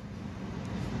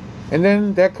 And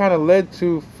then that kind of led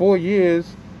to 4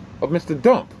 years of Mr.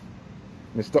 Dump,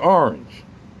 Mr. Orange.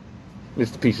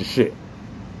 Mr. Piece of Shit.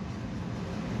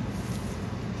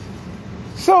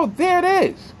 So there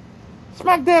it is.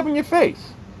 Smack dab in your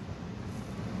face.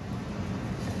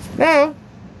 Now,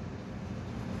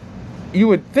 you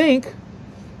would think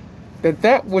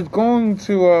that was going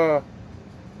to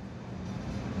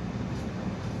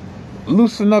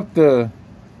loosen up the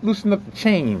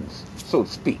chains, so to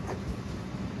speak.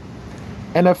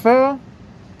 NFL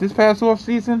this past off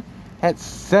season had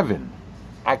 7.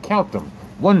 I count them.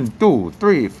 1, 2,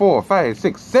 3, 4, 5,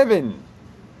 6, 7.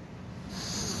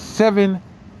 7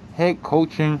 head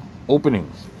coaching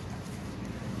openings.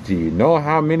 Do you know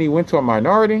how many went to a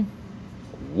minority?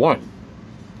 1.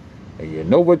 And you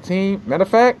know what team? Matter of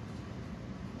fact,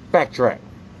 backtrack.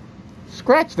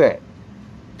 Scratch that.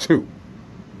 2.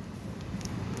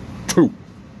 2.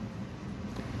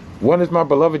 1 is my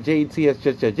beloved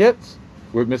JETS Jets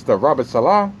with Mr. Robert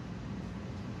Salah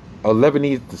of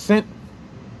Lebanese descent,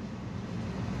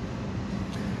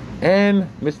 and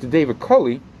Mr. David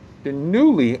Culley, the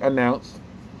newly announced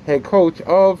head coach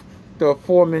of the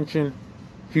aforementioned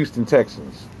Houston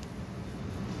Texans.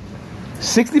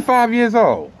 65 years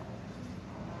old.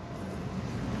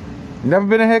 Never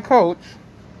been a head coach.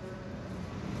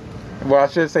 Well, I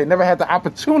should say never had the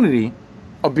opportunity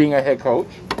of being a head coach.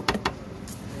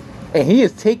 And he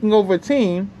is taking over a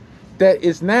team that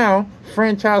is now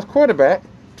franchise quarterback,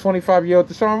 25-year-old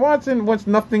Deshaun Watson, wants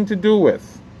nothing to do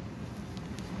with.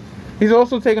 He's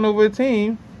also taken over a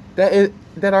team that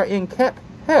are in cap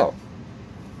hell.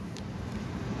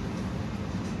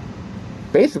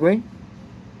 Basically,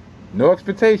 no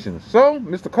expectations. So,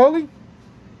 Mr. Coley,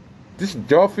 this is a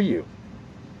job for you.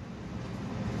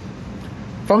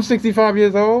 If I'm 65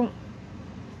 years old,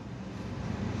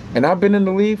 and I've been in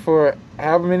the league for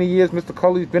however many years Mr.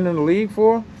 Coley's been in the league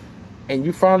for, and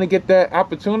you finally get that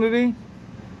opportunity,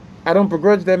 I don't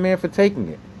begrudge that man for taking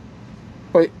it.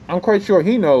 But I'm quite sure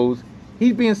he knows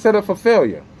he's being set up for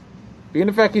failure. Being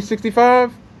the fact he's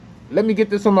 65, let me get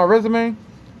this on my resume,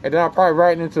 and then I'll probably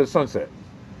ride into the sunset.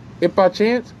 If by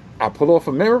chance I pull off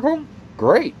a miracle,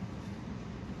 great.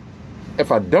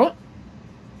 If I don't,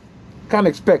 kind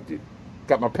of expected.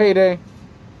 Got my payday,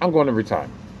 I'm going to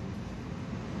retirement.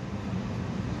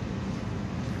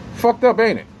 Fucked up,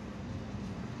 ain't it?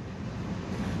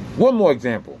 One more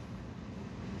example.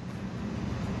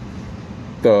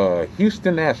 The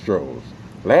Houston Astros.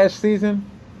 Last season,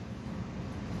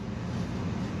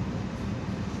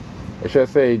 or should I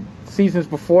say seasons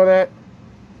before that,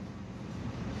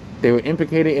 they were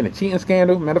implicated in a cheating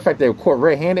scandal. Matter of fact, they were caught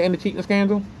red-handed in the cheating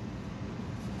scandal.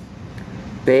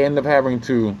 They ended up having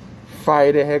to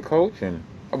fire their head coach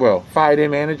fire their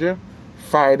manager,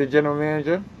 fire the general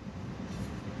manager,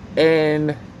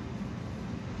 and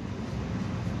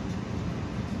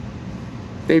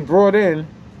they brought in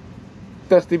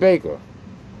Dusty Baker.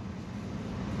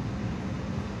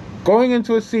 Going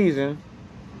into a season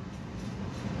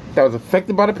that was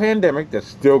affected by the pandemic, that's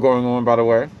still going on, by the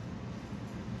way.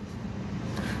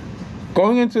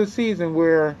 Going into a season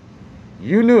where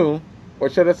you knew,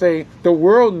 or should I say, the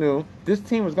world knew, this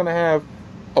team was going to have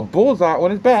a bullseye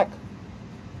on its back.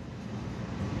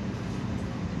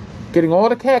 Getting all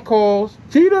the cat calls.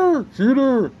 Cheater!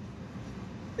 Cheater!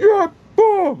 You're a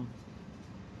bum!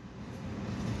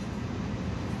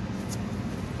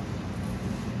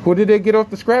 Who did they get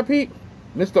off the scrap heap?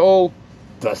 Mr. Old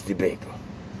Dusty Baker.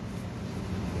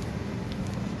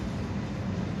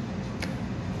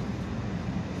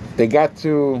 They got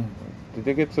to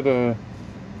the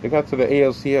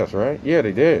ALCS, right? Yeah,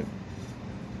 they did.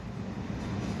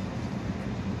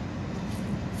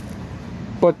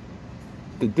 But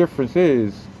the difference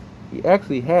is he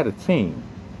actually had a team.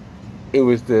 It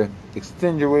was the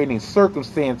extenuating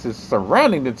circumstances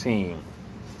surrounding the team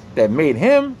that made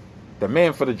him the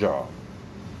man for the job.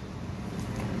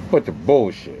 Bunch of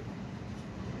bullshit.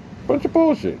 Bunch of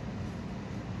bullshit.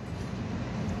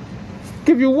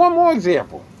 Give you one more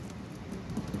example.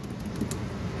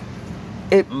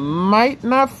 It might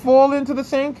not fall into the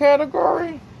same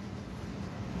category.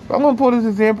 But I'm gonna pull this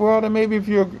example out, and maybe if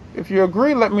you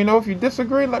agree, let me know. If you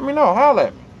disagree, let me know. Holler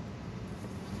at me.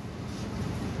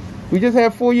 We just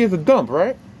had 4 years of dump,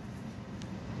 right?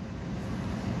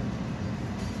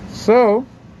 So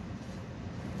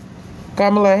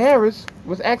Kamala Harris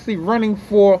was actually running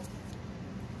for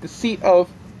the seat of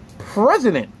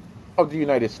President of the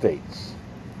United States.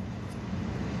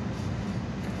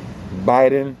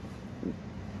 Biden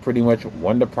pretty much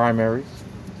won the primaries.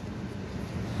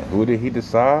 And who did he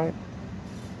decide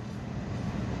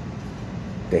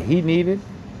that he needed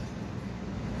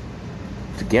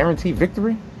to guarantee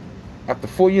victory after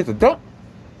 4 years of dump?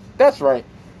 That's right.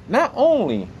 Not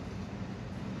only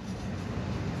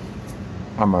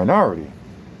a minority.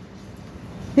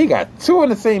 He got 2 in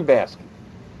the same basket.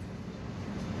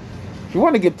 If you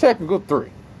want to get technical, 3.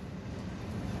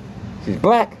 She's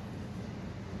black.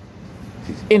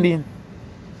 She's Indian.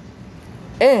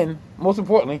 And, most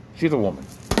importantly, she's a woman.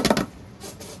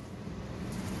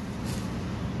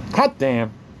 Hot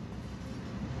damn.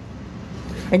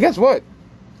 And guess what?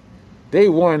 They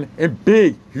won in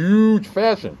big, huge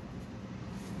fashion.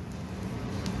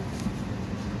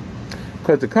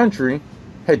 Because the country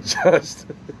had just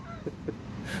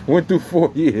went through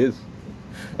 4 years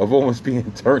of almost being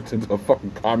turned into a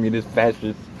fucking communist,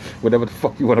 fascist, whatever the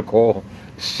fuck you want to call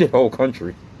shithole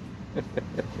country.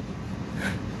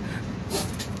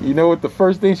 You know what the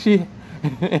first thing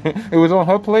it was on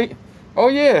her plate? Oh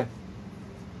yeah.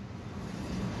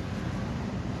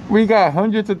 We got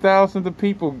hundreds of thousands of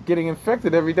people getting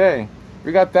infected every day.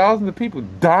 We got thousands of people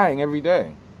dying every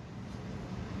day.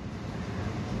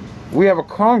 We have a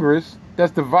Congress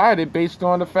that's divided based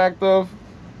on the fact of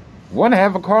one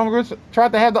half of Congress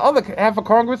tried to have the other half of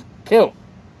Congress killed.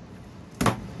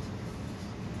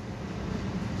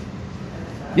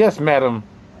 Yes, Madam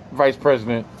Vice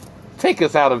President, take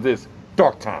us out of this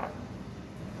dark time.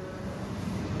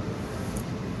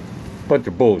 Bunch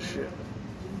of bullshit.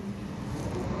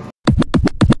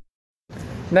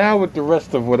 Now with the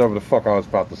rest of whatever the fuck I was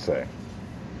about to say.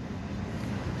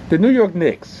 The New York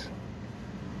Knicks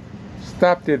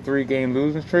stopped their 3-game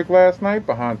losing streak last night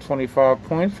behind 25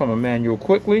 points from Emmanuel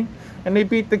Quickly, and they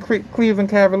beat the Cleveland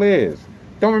Cavaliers.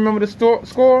 Don't remember the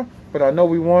score, but I know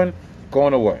we won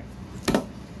going away.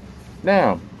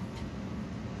 Now,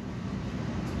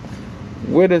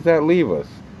 where does that leave us?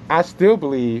 I still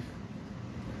believe...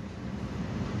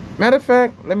 Matter of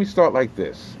fact, let me start like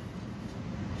this.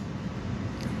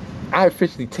 I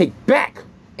officially take back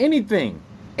anything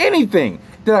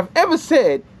that I've ever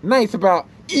said nice about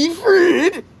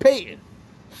Elfrid Payton.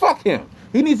 Fuck him.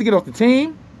 He needs to get off the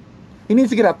team. He needs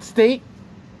to get out the state.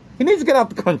 He needs to get out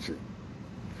the country.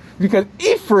 Because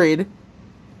Elfrid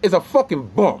is a fucking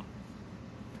bum.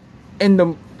 And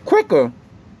the quicker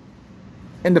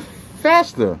and the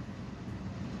faster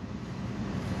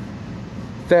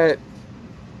that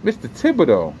Mr.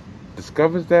 Thibodeau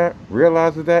discovers that,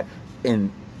 realizes that, and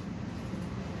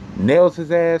nails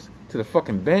his ass to the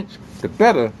fucking bench, the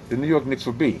better the New York Knicks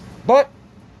will be. But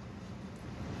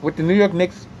what the New York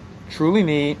Knicks truly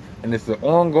need, and it's the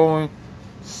ongoing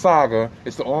saga,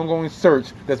 it's the ongoing search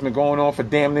that's been going on for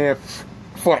damn near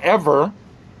forever.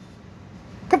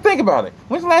 Cause think about it.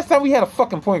 When's the last time we had a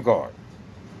fucking point guard?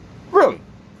 Really?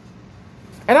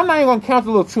 And I'm not even gonna count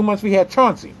the little 2 months we had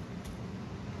Chauncey.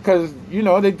 Cause, you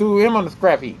know, they threw him on the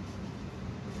scrap heap.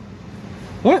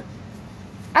 What?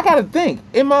 I gotta think,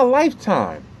 in my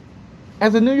lifetime,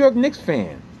 as a New York Knicks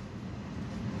fan,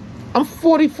 I'm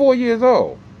 44 years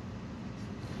old.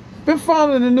 Been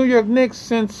following the New York Knicks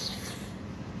since,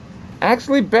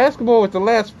 actually, basketball was the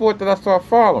last sport that I started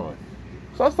following.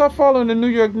 So I started following the New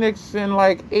York Knicks in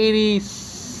like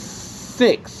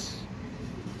 86,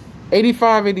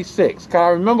 85, 86. Cause I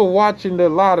remember watching the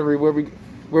lottery where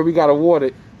we got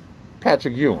awarded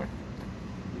Patrick Ewing.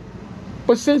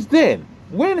 But since then,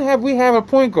 when have we had a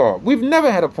point guard? We've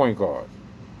never had a point guard.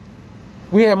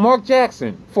 We had Mark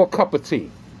Jackson for a cup of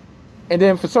tea. And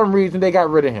then for some reason they got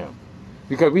rid of him.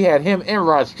 Because we had him and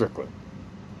Rod Strickland.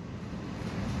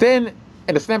 Then,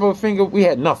 in the snap of a finger, we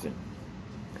had nothing.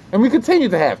 And we continue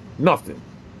to have nothing.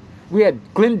 We had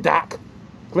Glenn Doc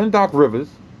Rivers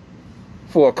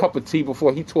for a cup of tea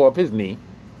before he tore up his knee.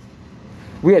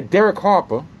 We had Derek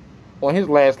Harper on his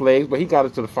last legs, but he got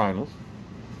us to the finals.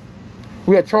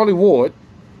 We had Charlie Ward,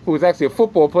 who was actually a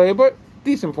football player, but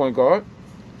decent point guard.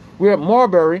 We had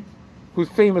Marbury, whose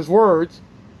famous words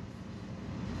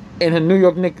in her New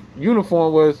York Knicks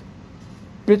uniform was,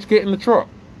 "Bitch, get in the truck."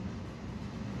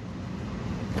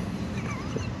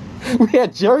 We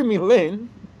had Jeremy Lin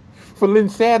for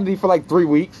Linsanity for like 3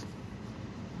 weeks.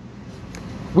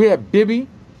 We had Bibby.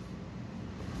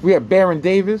 We had Baron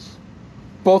Davis,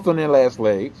 both on their last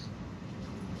legs.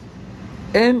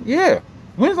 And yeah,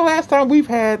 when's the last time we've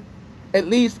had at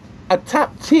least a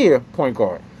top tier point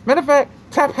guard? Matter of fact,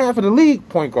 top half of the league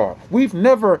point guard. We've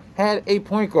never had a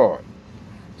point guard.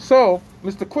 So,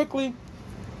 Mr. Quickly,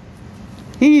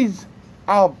 he's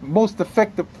our most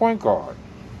effective point guard.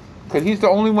 Because he's the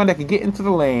only one that can get into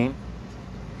the lane,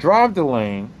 drive the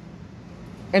lane,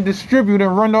 and distribute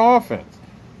and run the offense.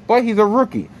 But he's a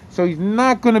rookie, so he's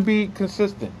not going to be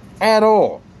consistent at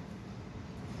all.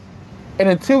 And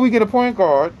until we get a point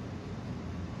guard,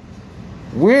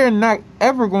 we're not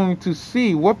ever going to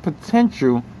see what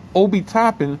potential Obi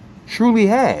Toppin truly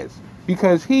has.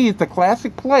 Because he is the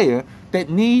classic player that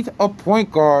needs a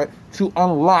point guard to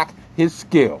unlock his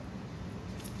skill.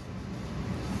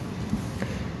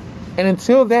 And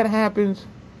until that happens,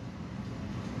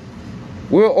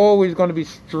 we're always going to be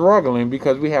struggling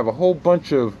because we have a whole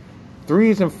bunch of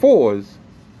 3s and 4s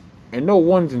and no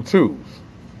 1s and 2s.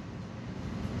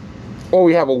 Or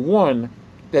we have a 1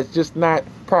 that's just not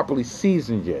properly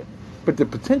seasoned yet. But the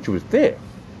potential is there.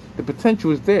 The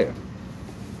potential is there.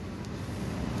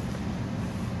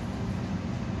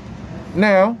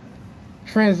 Now,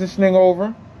 transitioning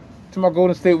over to my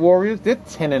Golden State Warriors, they're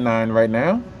 10-9 right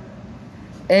now.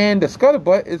 And the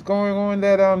scuttlebutt is going on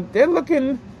that they're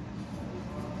looking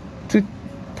to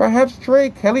perhaps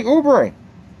trade Kelly Oubre.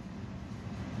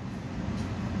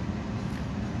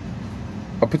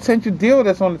 A potential deal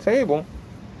that's on the table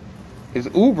is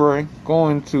Oubre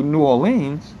going to New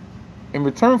Orleans in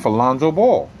return for Lonzo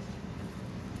Ball.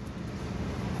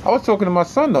 I was talking to my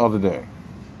son the other day,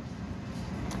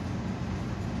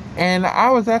 and I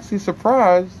was actually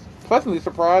pleasantly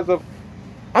surprised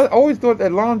I always thought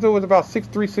that Lonzo was about 6'3",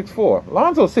 6'4".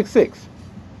 Lonzo's 6'6".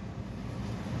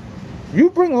 You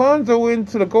bring Lonzo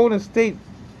into the Golden State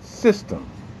system,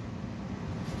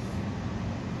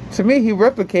 to me, he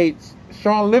replicates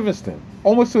Sean Livingston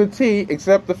almost to a T,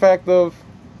 except the fact of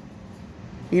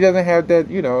he doesn't have that,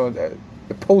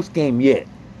 the post game yet.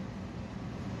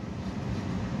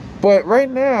 But right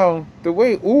now, the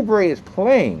way Oubre is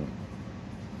playing,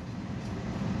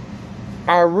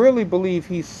 I really believe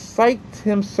he psyched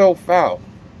himself out,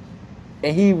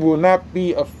 and he will not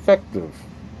be effective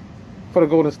for the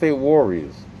Golden State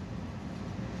Warriors.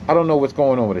 I don't know what's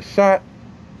going on with his shot,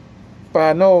 but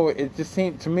I know it just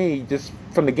seemed to me, just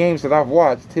from the games that I've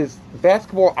watched, his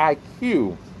basketball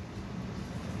IQ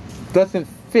doesn't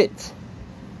fit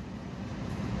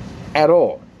at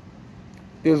all.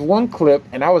 There's one clip,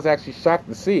 and I was actually shocked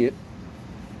to see it,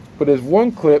 but there's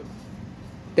one clip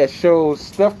that shows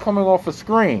Steph coming off a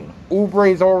screen.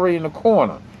 Oubre's already in the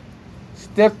corner.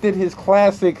 Steph did his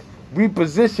classic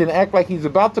reposition, act like he's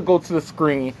about to go to the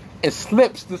screen, and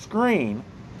slips the screen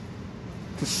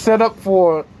to set up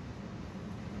for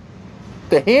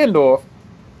the handoff.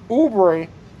 Oubre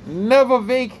never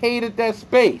vacated that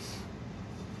space.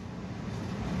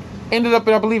 Ended up,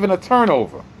 I believe, in a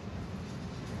turnover.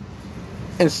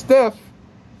 And Steph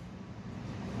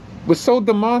was so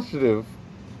demonstrative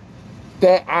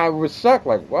that I was shocked,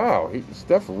 like, wow,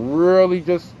 Steph really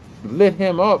just lit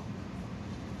him up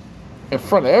in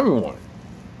front of everyone.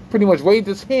 Pretty much waved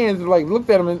his hands and like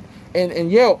looked at him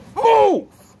and yelled, "Move!"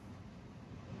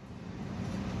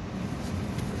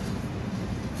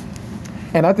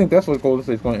 And I think that's what Golden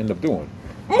State's going to end up doing.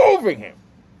 Moving him.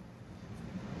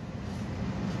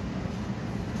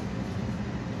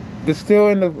 They're still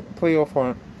in the playoff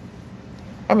hunt.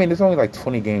 I mean, there's only like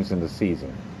 20 games in the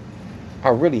season. I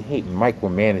really hate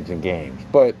micromanaging games,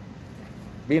 but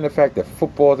being the fact that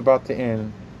football is about to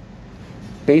end,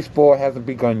 baseball hasn't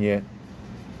begun yet,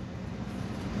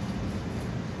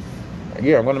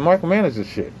 yeah, I'm going to micromanage this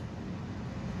shit.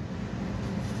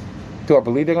 Do I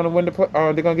believe they're going to win they're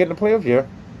going to get in the playoffs? Yeah.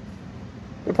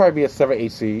 They'll probably be a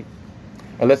 7-8 seed,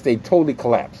 unless they totally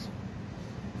collapse.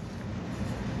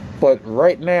 But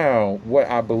right now, what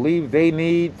I believe they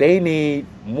need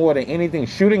more than anything,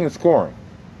 shooting and scoring.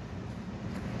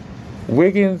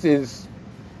 Wiggins is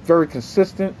very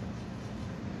consistent.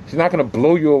 He's not going to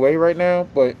blow you away right now,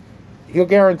 but you're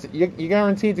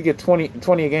guaranteed to get 20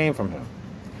 a game from him.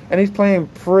 And he's playing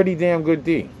pretty damn good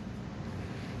D.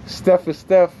 Steph is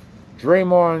Steph.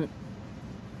 Draymond,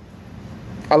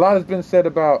 a lot has been said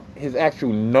about his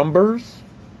actual numbers,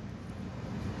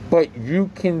 but you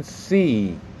can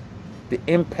see the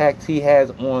impact he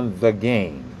has on the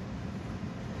game.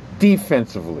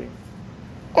 Defensively.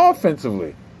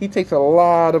 Offensively, he takes a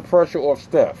lot of pressure off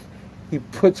Steph. He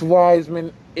puts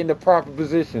Wiseman in the proper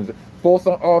positions, both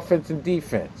on offense and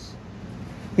defense.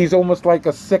 He's almost like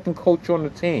a second coach on the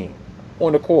team,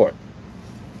 on the court.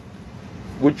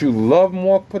 Would you love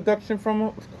more production from him?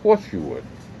 Of course you would.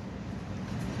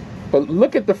 But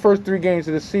look at the first 3 games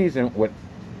of the season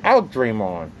without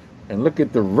Draymond, and look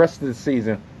at the rest of the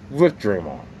season with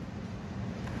Draymond.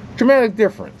 Dramatic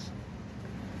difference.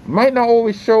 Might not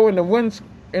always show in the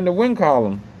win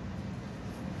column,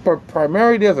 but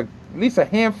primarily there's at least a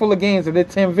handful of games of their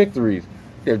 10 victories.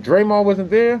 If Draymond wasn't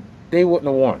there, they wouldn't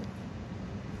have won.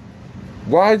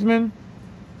 Wiseman,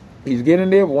 he's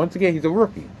getting there, but once again, he's a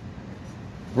rookie.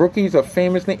 Rookies are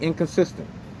famously inconsistent.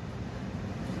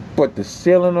 But the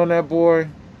ceiling on that boy,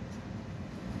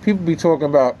 people be talking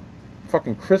about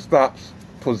fucking Kristaps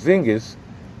Porzingis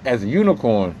as a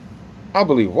unicorn. I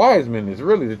believe Wiseman is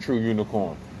really the true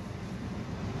unicorn.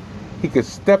 He could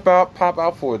step out, pop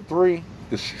out for a 3.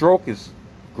 The stroke is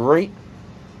great.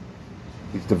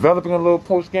 He's developing a little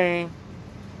post game.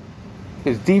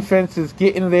 His defense is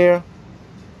getting there.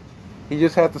 He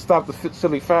just has to stop the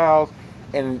silly fouls.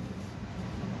 And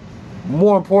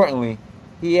more importantly,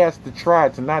 he has to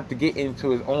try not to get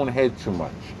into his own head too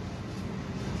much.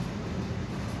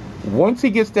 Once he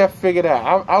gets that figured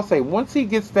out, I'll say once he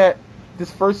gets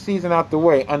this first season out the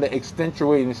way under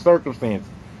extenuating circumstances,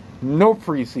 no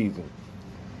preseason,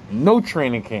 no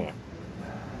training camp,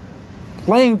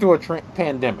 playing through a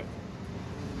pandemic,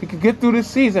 he could get through this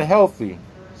season healthy.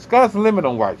 Sky's the limit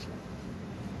on Watson.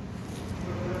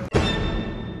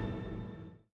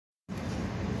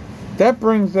 That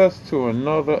brings us to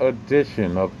another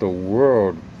edition of the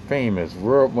world famous,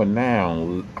 world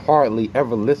renowned, hardly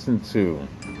ever listened to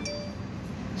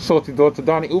Salty Daughter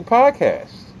Donnie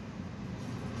podcast.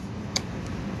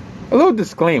 A little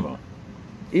disclaimer,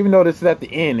 even though this is at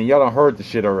the end and y'all done heard the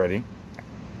shit already,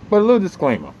 but a little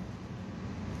disclaimer.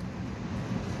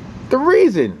 The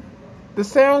reason the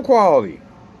sound quality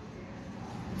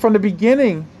from the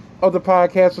beginning of the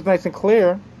podcast was nice and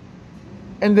clear,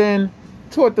 and then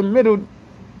toward the middle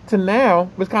to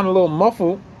now was kind of a little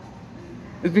muffled,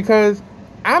 is because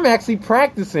I'm actually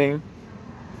practicing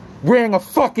wearing a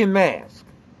fucking mask.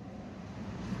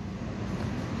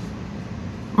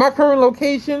 My current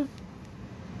location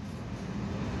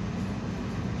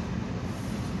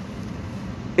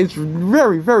is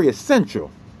very, very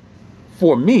essential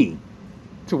for me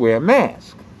to wear a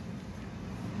mask.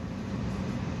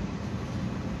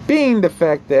 Being the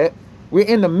fact that we're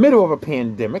in the middle of a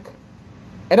pandemic,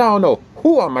 and I don't know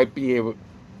who I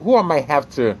might have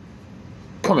to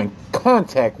come in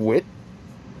contact with,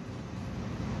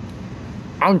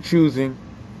 I'm choosing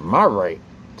my right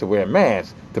to wear a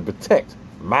mask to protect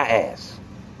my ass.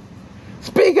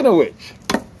 Speaking of which,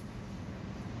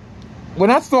 when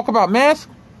I talk about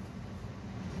masks,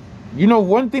 you know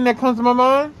one thing that comes to my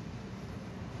mind?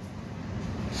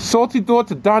 Salty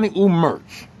Daughter Donnie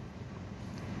merch.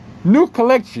 New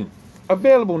collection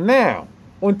available now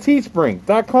on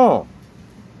teespring.com.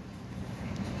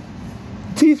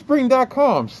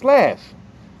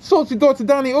 teespring.com/Salty Daughter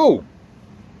Donnie.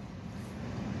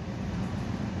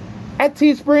 At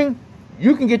Teespring,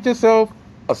 you can get yourself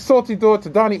a Salty Daughter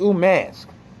Donnie mask.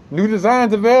 New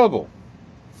designs available.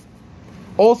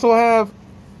 Also have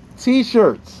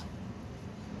t-shirts,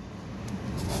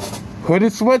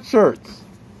 hooded sweatshirts,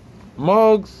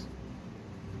 mugs,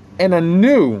 and a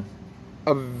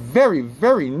very,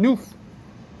 very new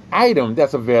item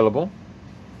that's available.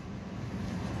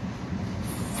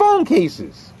 Phone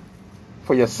cases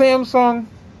for your Samsung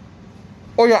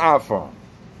or your iPhone.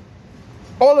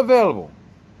 All available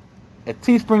at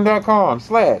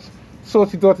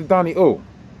teespring.com/Salty Daughter Donnie.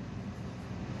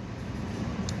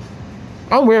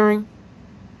 I'm wearing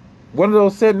one of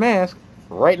those said masks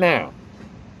right now.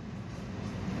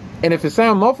 And if it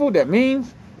sounds muffled, that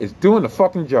means it's doing the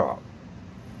fucking job.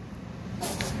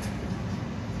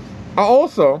 I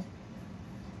also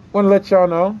want to let y'all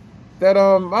know that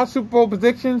my Super Bowl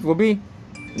predictions will be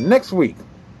next week.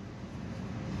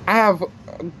 I have a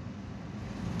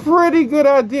pretty good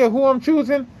idea who I'm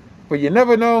choosing, but you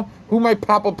never know who might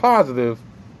pop up positive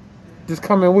this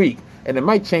coming week, and it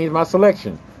might change my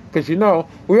selection, because you know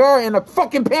we are in a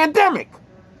fucking pandemic.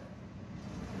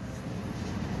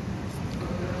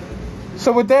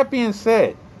 So with that being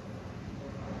said,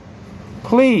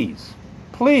 please,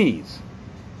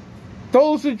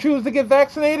 those who choose to get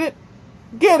vaccinated,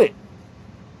 get it.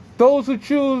 Those who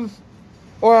choose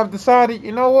or have decided,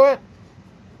 you know what,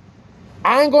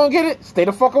 I ain't gonna get it, stay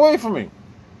the fuck away from me.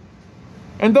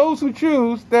 And those who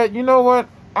choose that, you know what,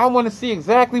 I want to see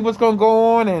exactly what's gonna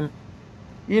go on, and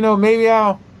you know, maybe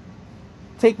I'll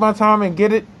take my time and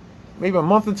get it maybe a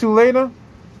month or two later,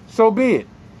 so be it.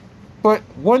 But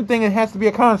one thing that has to be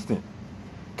a constant: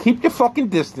 keep your fucking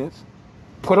distance,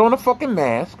 put on a fucking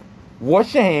mask,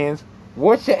 wash your hands,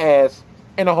 wash your ass,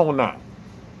 and the whole nine.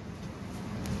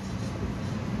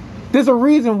 There's a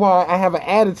reason why I have an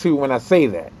attitude when I say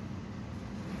that,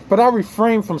 but I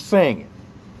refrain from saying it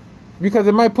because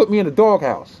it might put me in the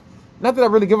doghouse. Not that I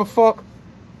really give a fuck,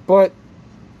 but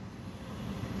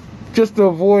just to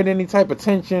avoid any type of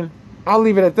tension, I'll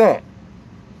leave it at that.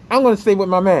 I'm going to stay with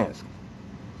my mask.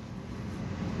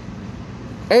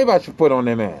 Everybody should put on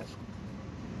their mask.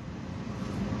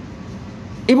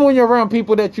 Even when you're around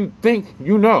people that you think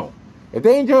you know. If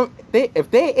they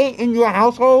ain't in your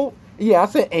household, yeah, I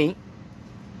said ain't.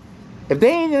 If they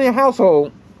ain't in your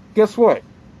household, guess what?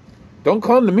 Don't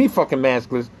come to me fucking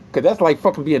maskless, because that's like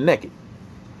fucking being naked.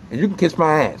 And you can kiss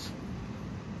my ass.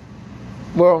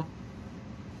 Well,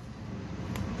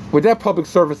 with that public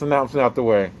service announcement out the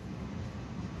way,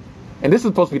 And this is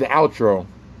supposed to be the outro.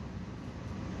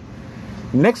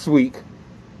 Next week,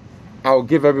 I will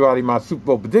give everybody my Super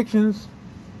Bowl predictions.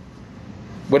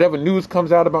 Whatever news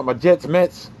comes out about my Jets,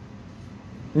 Mets,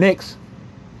 Knicks,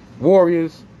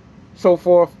 Warriors, so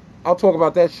forth, I'll talk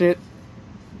about that shit.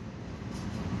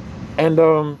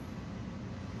 And,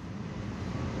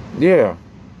 yeah,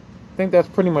 I think that's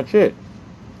pretty much it.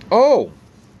 Oh,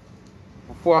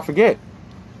 before I forget,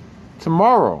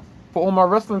 tomorrow, for all my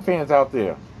wrestling fans out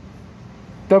there,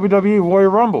 WWE Royal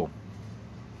Rumble.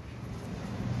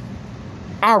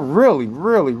 I really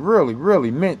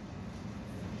meant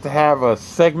to have a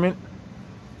segment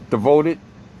devoted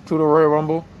to the Royal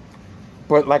Rumble.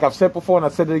 But like I've said before, and I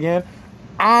said it again,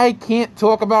 I can't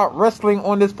talk about wrestling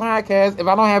on this podcast if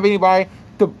I don't have anybody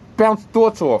to bounce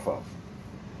thoughts off of.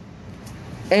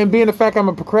 And being the fact I'm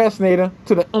a procrastinator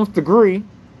to the nth degree,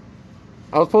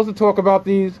 I was supposed to talk about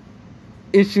these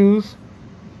issues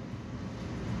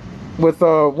with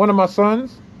one of my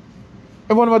sons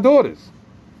and one of my daughters,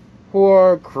 who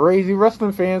are crazy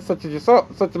wrestling fans such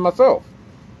as myself.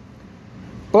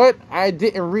 But I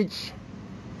didn't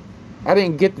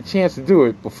get the chance to do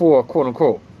it before, quote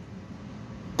unquote,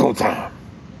 go time.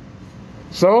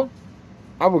 So,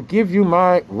 I will give you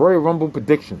my Royal Rumble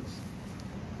predictions.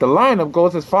 The lineup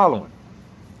goes as following.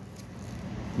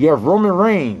 You have Roman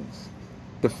Reigns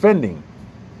defending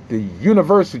the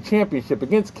Universal Championship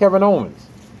against Kevin Owens.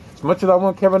 As much as I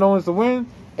want Kevin Owens to win,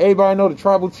 everybody know the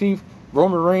tribal chief,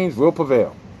 Roman Reigns, will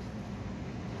prevail.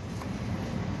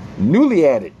 Newly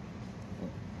added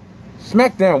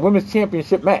SmackDown Women's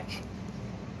Championship match.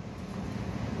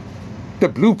 The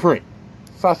Blueprint,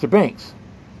 Sasha Banks,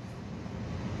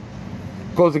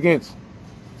 goes against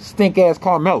stink-ass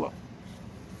Carmella.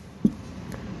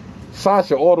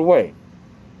 Sasha all the way.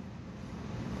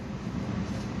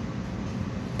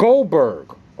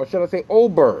 Goldberg, or should I say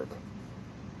Oldberg,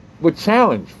 would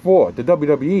challenge for the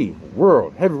WWE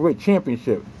World Heavyweight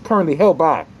Championship, currently held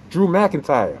by Drew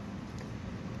McIntyre,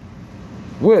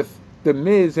 with The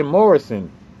Miz and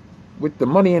Morrison, with the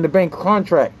Money in the Bank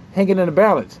contract hanging in the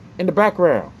balance in the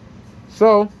background.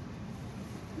 So,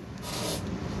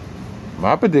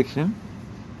 my prediction,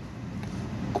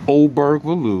 Oldberg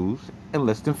will lose in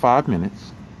less than 5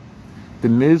 minutes. The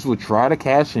Miz will try to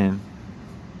cash in,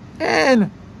 and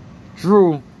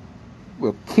Drew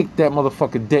will kick that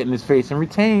motherfucker dead in his face and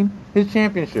retain his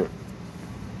championship.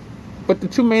 But the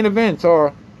two main events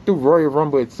are the Royal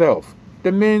Rumble itself,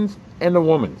 the men's and the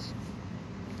women's.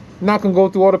 Not going to go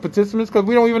through all the participants because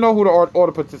we don't even know who all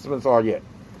the participants are yet.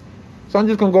 So I'm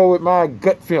just going to go with my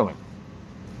gut feeling.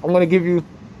 I'm going to give you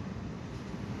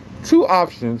two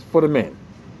options for the men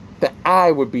that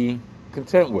I would be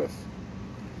content with.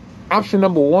 Option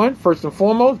number one, first and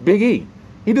foremost, Big E.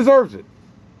 He deserves it.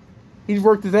 He's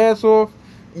worked his ass off.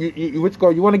 You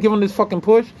want to give him this fucking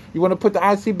push? You want to put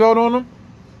the IC belt on him?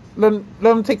 Let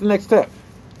him take the next step.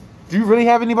 Do you really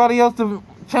have anybody else to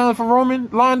challenge for Roman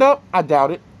lined up? I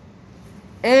doubt it.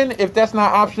 And if that's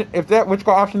not option,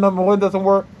 option number one doesn't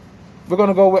work, we're going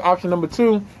to go with option number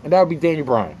two, and that would be Daniel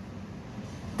Bryan.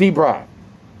 D-Bryan.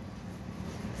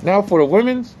 Now for the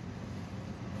women's,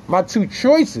 my two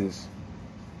choices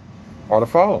are the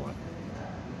following.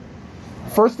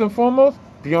 First and foremost,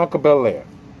 Bianca Belair.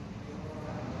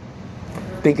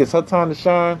 Think it's her time to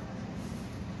shine.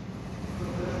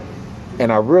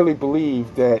 And I really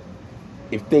believe that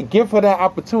if they give her that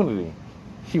opportunity,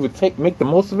 she would make the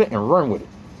most of it and run with it.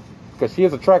 Because she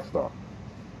is a track star.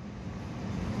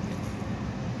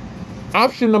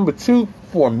 Option number two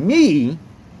for me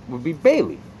would be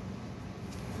Bayley.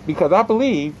 Because I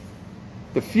believe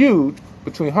the feud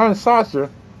between her and Sasha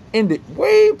ended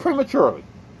way prematurely.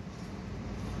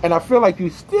 And I feel like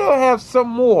you still have some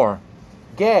more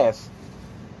gas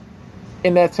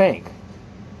in that tank.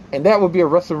 And that would be a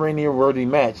WrestleMania-worthy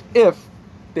match if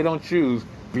they don't choose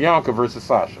Bianca versus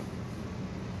Sasha.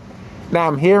 Now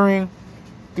I'm hearing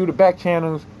through the back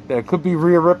channels that it could be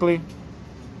Rhea Ripley.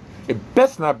 It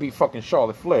best not be fucking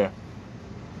Charlotte Flair.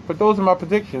 But those are my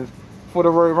predictions for the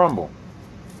Royal Rumble.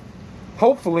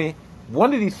 Hopefully,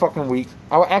 one of these fucking weeks,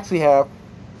 I will actually have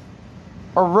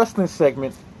a wrestling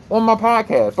segment on my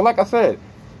podcast. But like I said,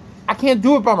 I can't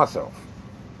do it by myself.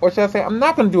 Or should I say, I'm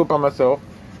not going to do it by myself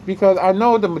because I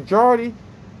know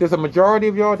there's a majority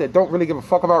of y'all that don't really give a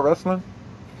fuck about wrestling.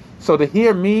 So to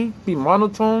hear me be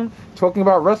monotone talking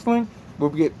about wrestling will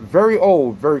get very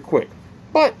old very quick.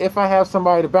 But if I have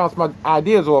somebody to bounce my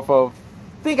ideas off of,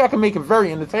 I think I can make it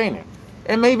very entertaining.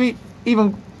 And maybe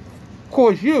even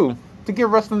cause you to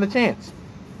give wrestling a chance.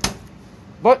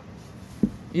 But,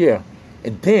 yeah.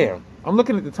 And damn, I'm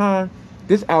looking at the time.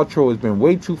 This outro has been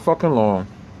way too fucking long.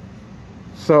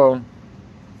 So,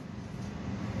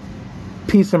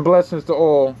 Peace and blessings to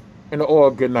all, and to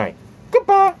all good night.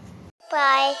 Goodbye.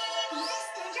 Bye.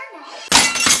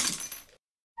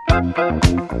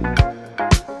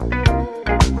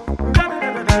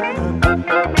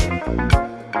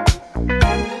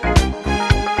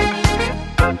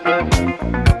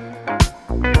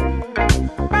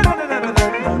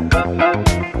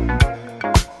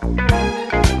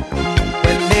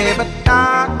 Whenever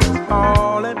dark is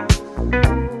falling,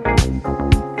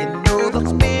 you know the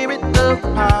spirit of the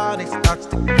party starts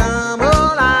to come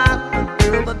alive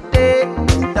until the day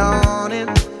is dawning.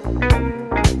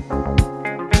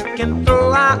 We can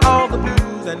throw out all the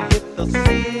blues and hit the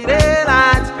city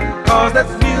lights, 'cause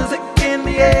there's music in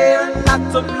the air and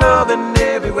lots of loving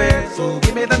everywhere. So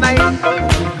give me the night.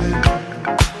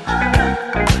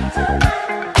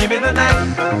 Give me the night.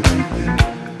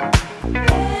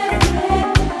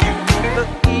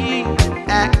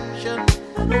 Action.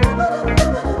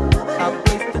 A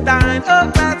place to dine,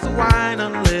 a glass of wine, a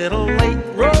little late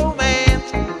romance.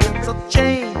 It's a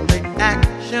chain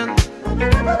reaction.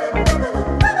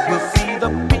 We'll see the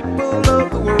people of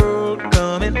the world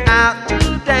coming out to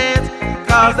dance,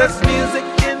 'cause there's music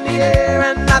in the air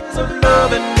and lots of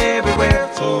loving everywhere.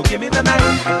 So give me the night.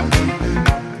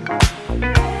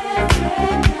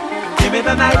 Give me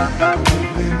the night.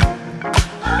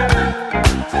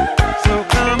 So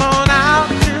come on out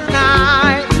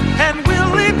tonight, and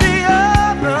we'll leave the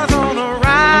others on a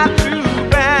ride through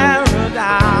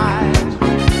paradise.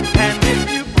 And if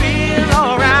you feel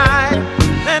alright,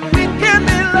 then we can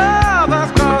be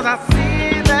lovers, 'cause I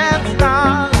see that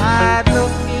starlight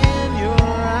look in your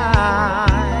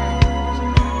eyes.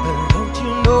 But don't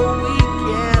you know we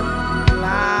can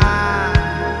fly?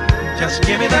 Just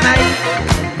give me the night.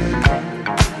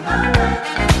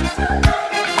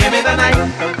 Give me the night.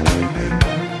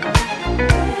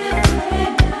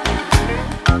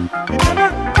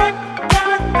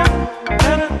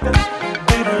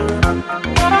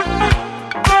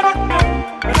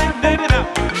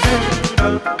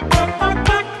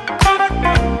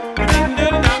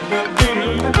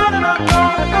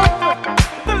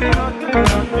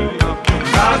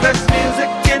 Cause there's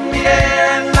music in the air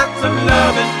and lots of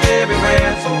loving everywhere.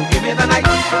 So give me the night.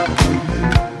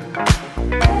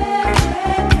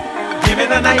 Give me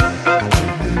the night.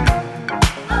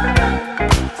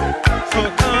 So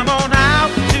come on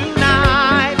out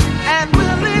tonight, and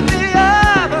we'll leave the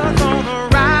others on a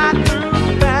ride through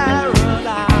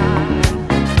paradise.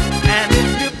 And if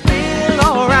you feel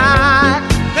alright,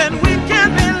 then we can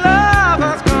be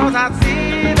lovers, 'cause I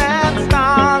see that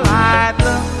starlight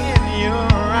look in your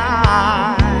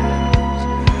eyes.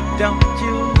 Don't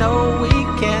you know we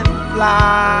can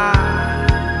fly?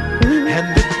 And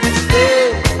if we stay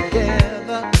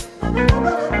together,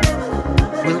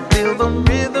 we'll feel the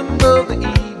rhythm of the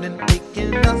evening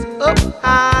taking us up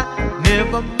high.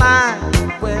 Never mind the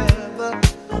weather,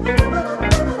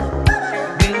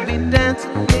 we'll be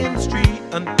dancing in the street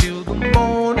until the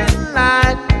morning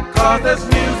light. 'Cause there's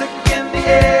music in the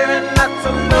air and lots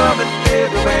of loving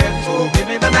everywhere. So give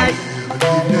me the night.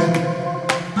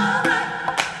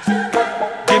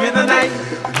 Give me the night.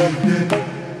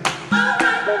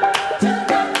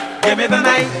 Give me the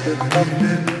night.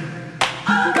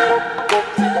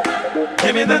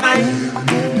 Give me the night.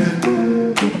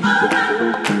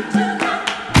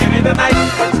 Give me the night.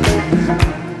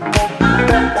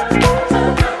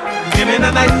 Give me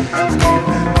the night.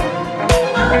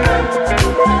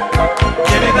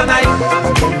 Give me the night.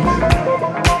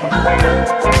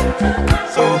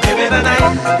 So give me the night.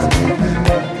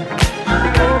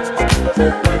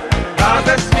 'Cause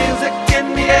there's music in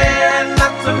the air and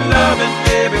lots of loving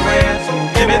everywhere. So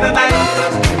give me the night.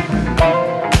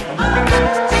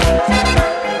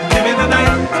 Give me the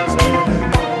night.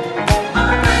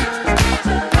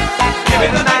 Give me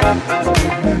the night.